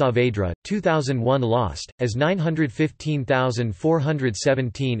Ortega Saavedra, 2001 lost, as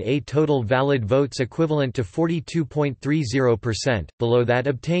 915,417 a total valid votes equivalent to 42.30%, below that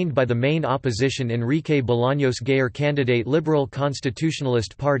obtained by the main opposition Enrique Bolaños Gayer, candidate Liberal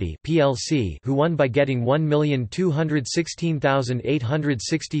Constitutionalist Party (PLC), who won by getting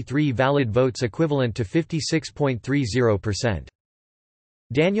 1,216,863 valid votes equivalent to 56.30%.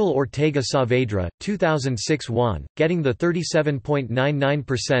 Daniel Ortega Saavedra, 2006 won, getting the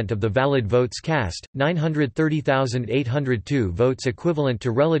 37.99% of the valid votes cast, 930,802 votes equivalent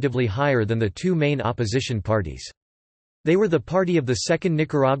to relatively higher than the two main opposition parties. They were the party of the Second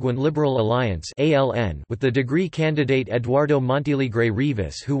Nicaraguan Liberal Alliance (ALN) with the degree candidate Eduardo Montealegre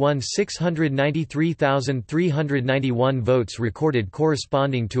Rivas, who won 693,391 votes recorded,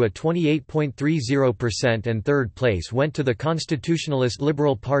 corresponding to a 28.30%, and third place went to the Constitutionalist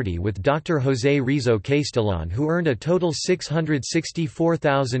Liberal Party with Dr. José Rizo Castellón, who earned a total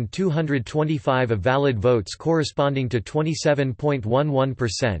 664,225 of valid votes corresponding to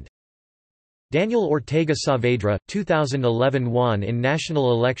 27.11%. Daniel Ortega Saavedra, 2011 won in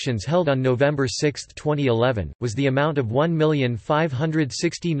national elections held on November 6, 2011, was the amount of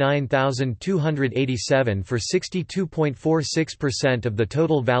 1,569,287 for 62.46% of the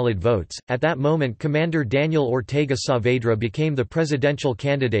total valid votes. At that moment, Commander Daniel Ortega Saavedra became the presidential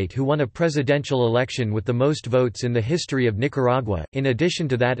candidate who won a presidential election with the most votes in the history of Nicaragua. In addition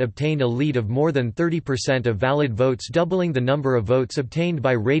to that, obtained a lead of more than 30% of valid votes, doubling the number of votes obtained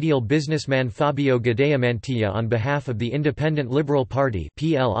by radial businessman Fabio Gadea Mantilla on behalf of the Independent Liberal Party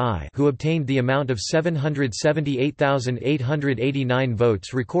 (PLI), who obtained the amount of 778,889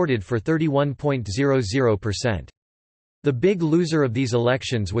 votes recorded for 31.00%. The big loser of these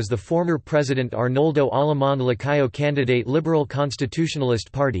elections was the former President Arnoldo Alemán Lacayo, candidate Liberal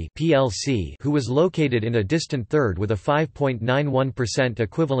Constitutionalist Party (PLC), who was located in a distant third with a 5.91%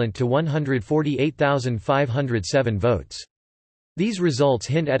 equivalent to 148,507 votes. These results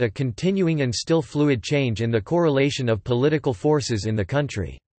hint at a continuing and still fluid change in the correlation of political forces in the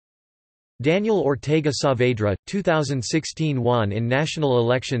country. Daniel Ortega Saavedra, 2016 won in national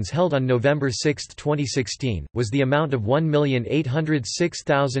elections held on November 6, 2016, was the amount of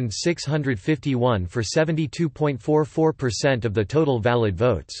 1,806,651 for 72.44% of the total valid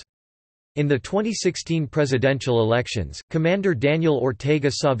votes. In the 2016 presidential elections, Commander Daniel Ortega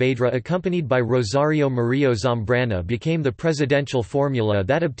Saavedra, accompanied by Rosario Murillo Zambrana, became the presidential formula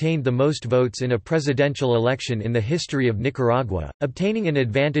that obtained the most votes in a presidential election in the history of Nicaragua, obtaining an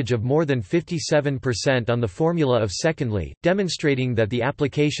advantage of more than 57% on the formula of secondly, demonstrating that the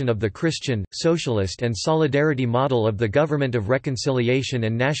application of the Christian, socialist and solidarity model of the government of reconciliation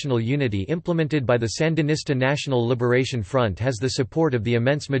and national unity implemented by the Sandinista National Liberation Front has the support of the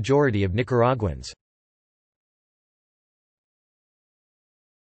immense majority of Nicaraguans.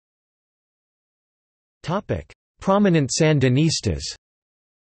 Prominent Sandinistas.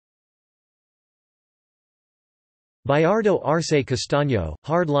 Bayardo Arce Castaño,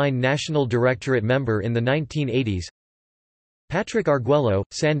 hardline National Directorate member in the 1980s. Patrick Arguello,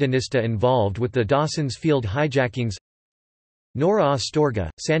 Sandinista involved with the Dawson's Field hijackings. Nora Astorga,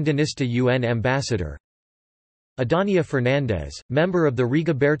 Sandinista UN ambassador. Adania Fernandez, member of the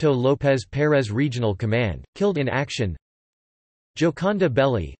Rigoberto López Pérez Regional Command, killed in action. Gioconda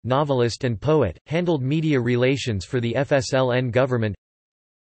Belli, novelist and poet, handled media relations for the FSLN government.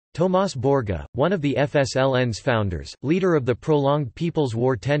 Tomás Borga, one of the FSLN's founders, leader of the prolonged People's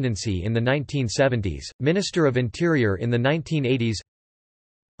War tendency in the 1970s, Minister of Interior in the 1980s.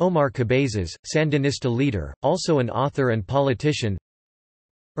 Omar Cabezas, Sandinista leader, also an author and politician.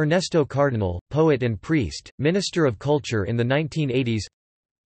 Ernesto Cardinal, poet and priest, Minister of Culture in the 1980s.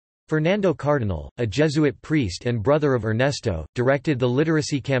 Fernando Cardinal, a Jesuit priest and brother of Ernesto, directed the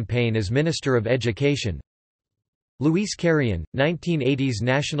literacy campaign as Minister of Education. Luis Carrion, 1980s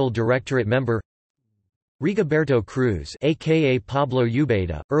National Directorate member. Rigoberto Cruz, aka Pablo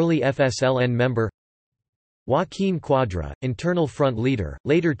Ubeda, early FSLN member. Joaquín Cuadra, Internal Front leader,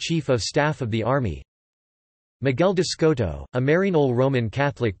 later Chief of Staff of the Army. Miguel de Escoto, a Maryknoll Roman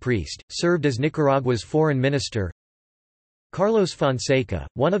Catholic priest, served as Nicaragua's foreign minister. Carlos Fonseca,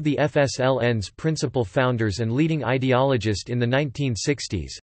 one of the FSLN's principal founders and leading ideologist in the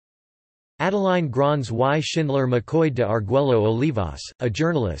 1960s. Adeline Grans y Schindler McCoy de Arguello Olivas, a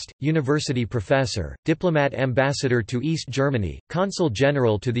journalist, university professor, diplomat, ambassador to East Germany, consul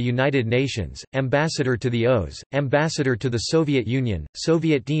general to the United Nations, ambassador to the OAS, ambassador to the Soviet Union,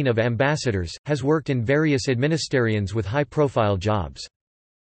 Soviet Dean of Ambassadors, has worked in various administrations with high-profile jobs.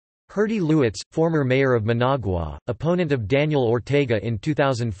 Herdy Lewitz, former mayor of Managua, opponent of Daniel Ortega in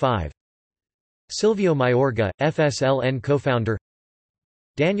 2005. Silvio Mayorga, FSLN co-founder.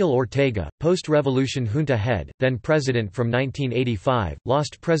 Daniel Ortega, post-revolution junta head, then president from 1985,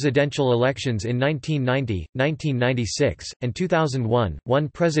 lost presidential elections in 1990, 1996, and 2001, won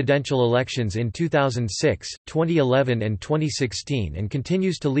presidential elections in 2006, 2011 and 2016 and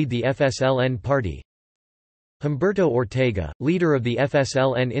continues to lead the FSLN party. Humberto Ortega, leader of the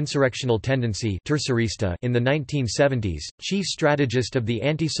FSLN insurrectional tendency in the 1970s, chief strategist of the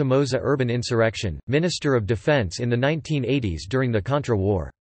anti-Somoza urban insurrection, Minister of Defense in the 1980s during the Contra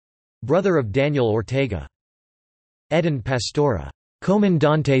War. Brother of Daniel Ortega. Edén Pastora,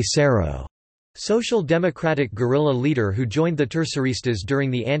 Comandante Cerro, Social Democratic guerrilla leader who joined the Terceristas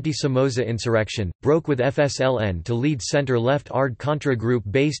during the anti-Somoza insurrection, broke with FSLN to lead center-left Ard Contra group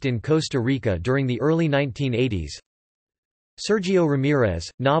based in Costa Rica during the early 1980s. Sergio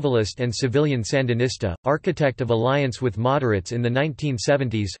Ramirez, novelist and civilian Sandinista, architect of alliance with moderates in the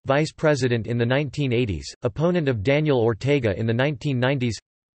 1970s, vice president in the 1980s, opponent of Daniel Ortega in the 1990s.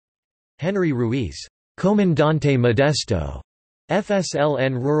 Henry Ruiz, Comandante Modesto,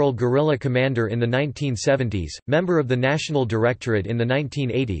 FSLN rural guerrilla commander in the 1970s, member of the National Directorate in the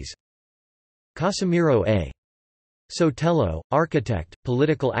 1980s. Casimiro A. Sotelo, architect,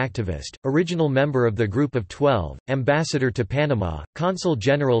 political activist, original member of the Group of 12, ambassador to Panama, consul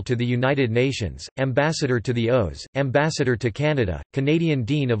general to the United Nations, ambassador to the OAS, ambassador to Canada, Canadian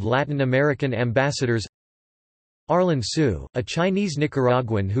Dean of Latin American Ambassadors. Arlen Su, a Chinese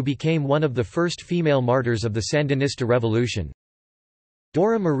Nicaraguan who became one of the first female martyrs of the Sandinista Revolution.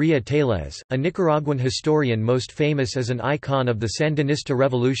 Dora Maria Tellez, a Nicaraguan historian most famous as an icon of the Sandinista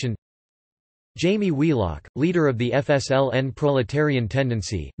Revolution. Jamie Wheelock, leader of the FSLN proletarian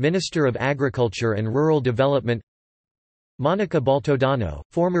tendency, Minister of Agriculture and Rural Development. Monica Baltodano,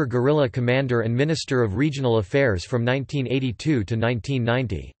 former guerrilla commander and Minister of Regional Affairs from 1982 to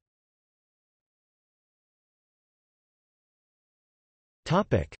 1990.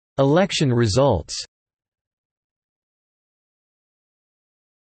 Election results.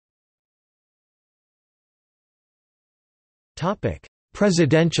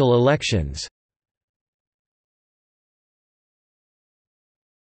 Presidential elections.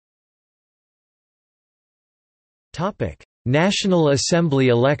 National Assembly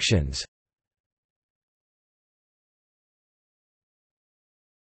elections.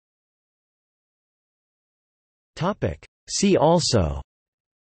 See also: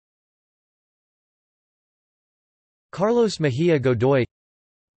 Carlos Mejia Godoy,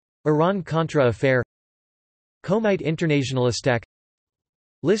 Iran-Contra affair, Comite Internationalistak,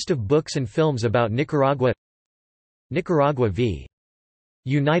 List of books and films about Nicaragua, Nicaragua v.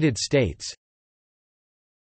 United States.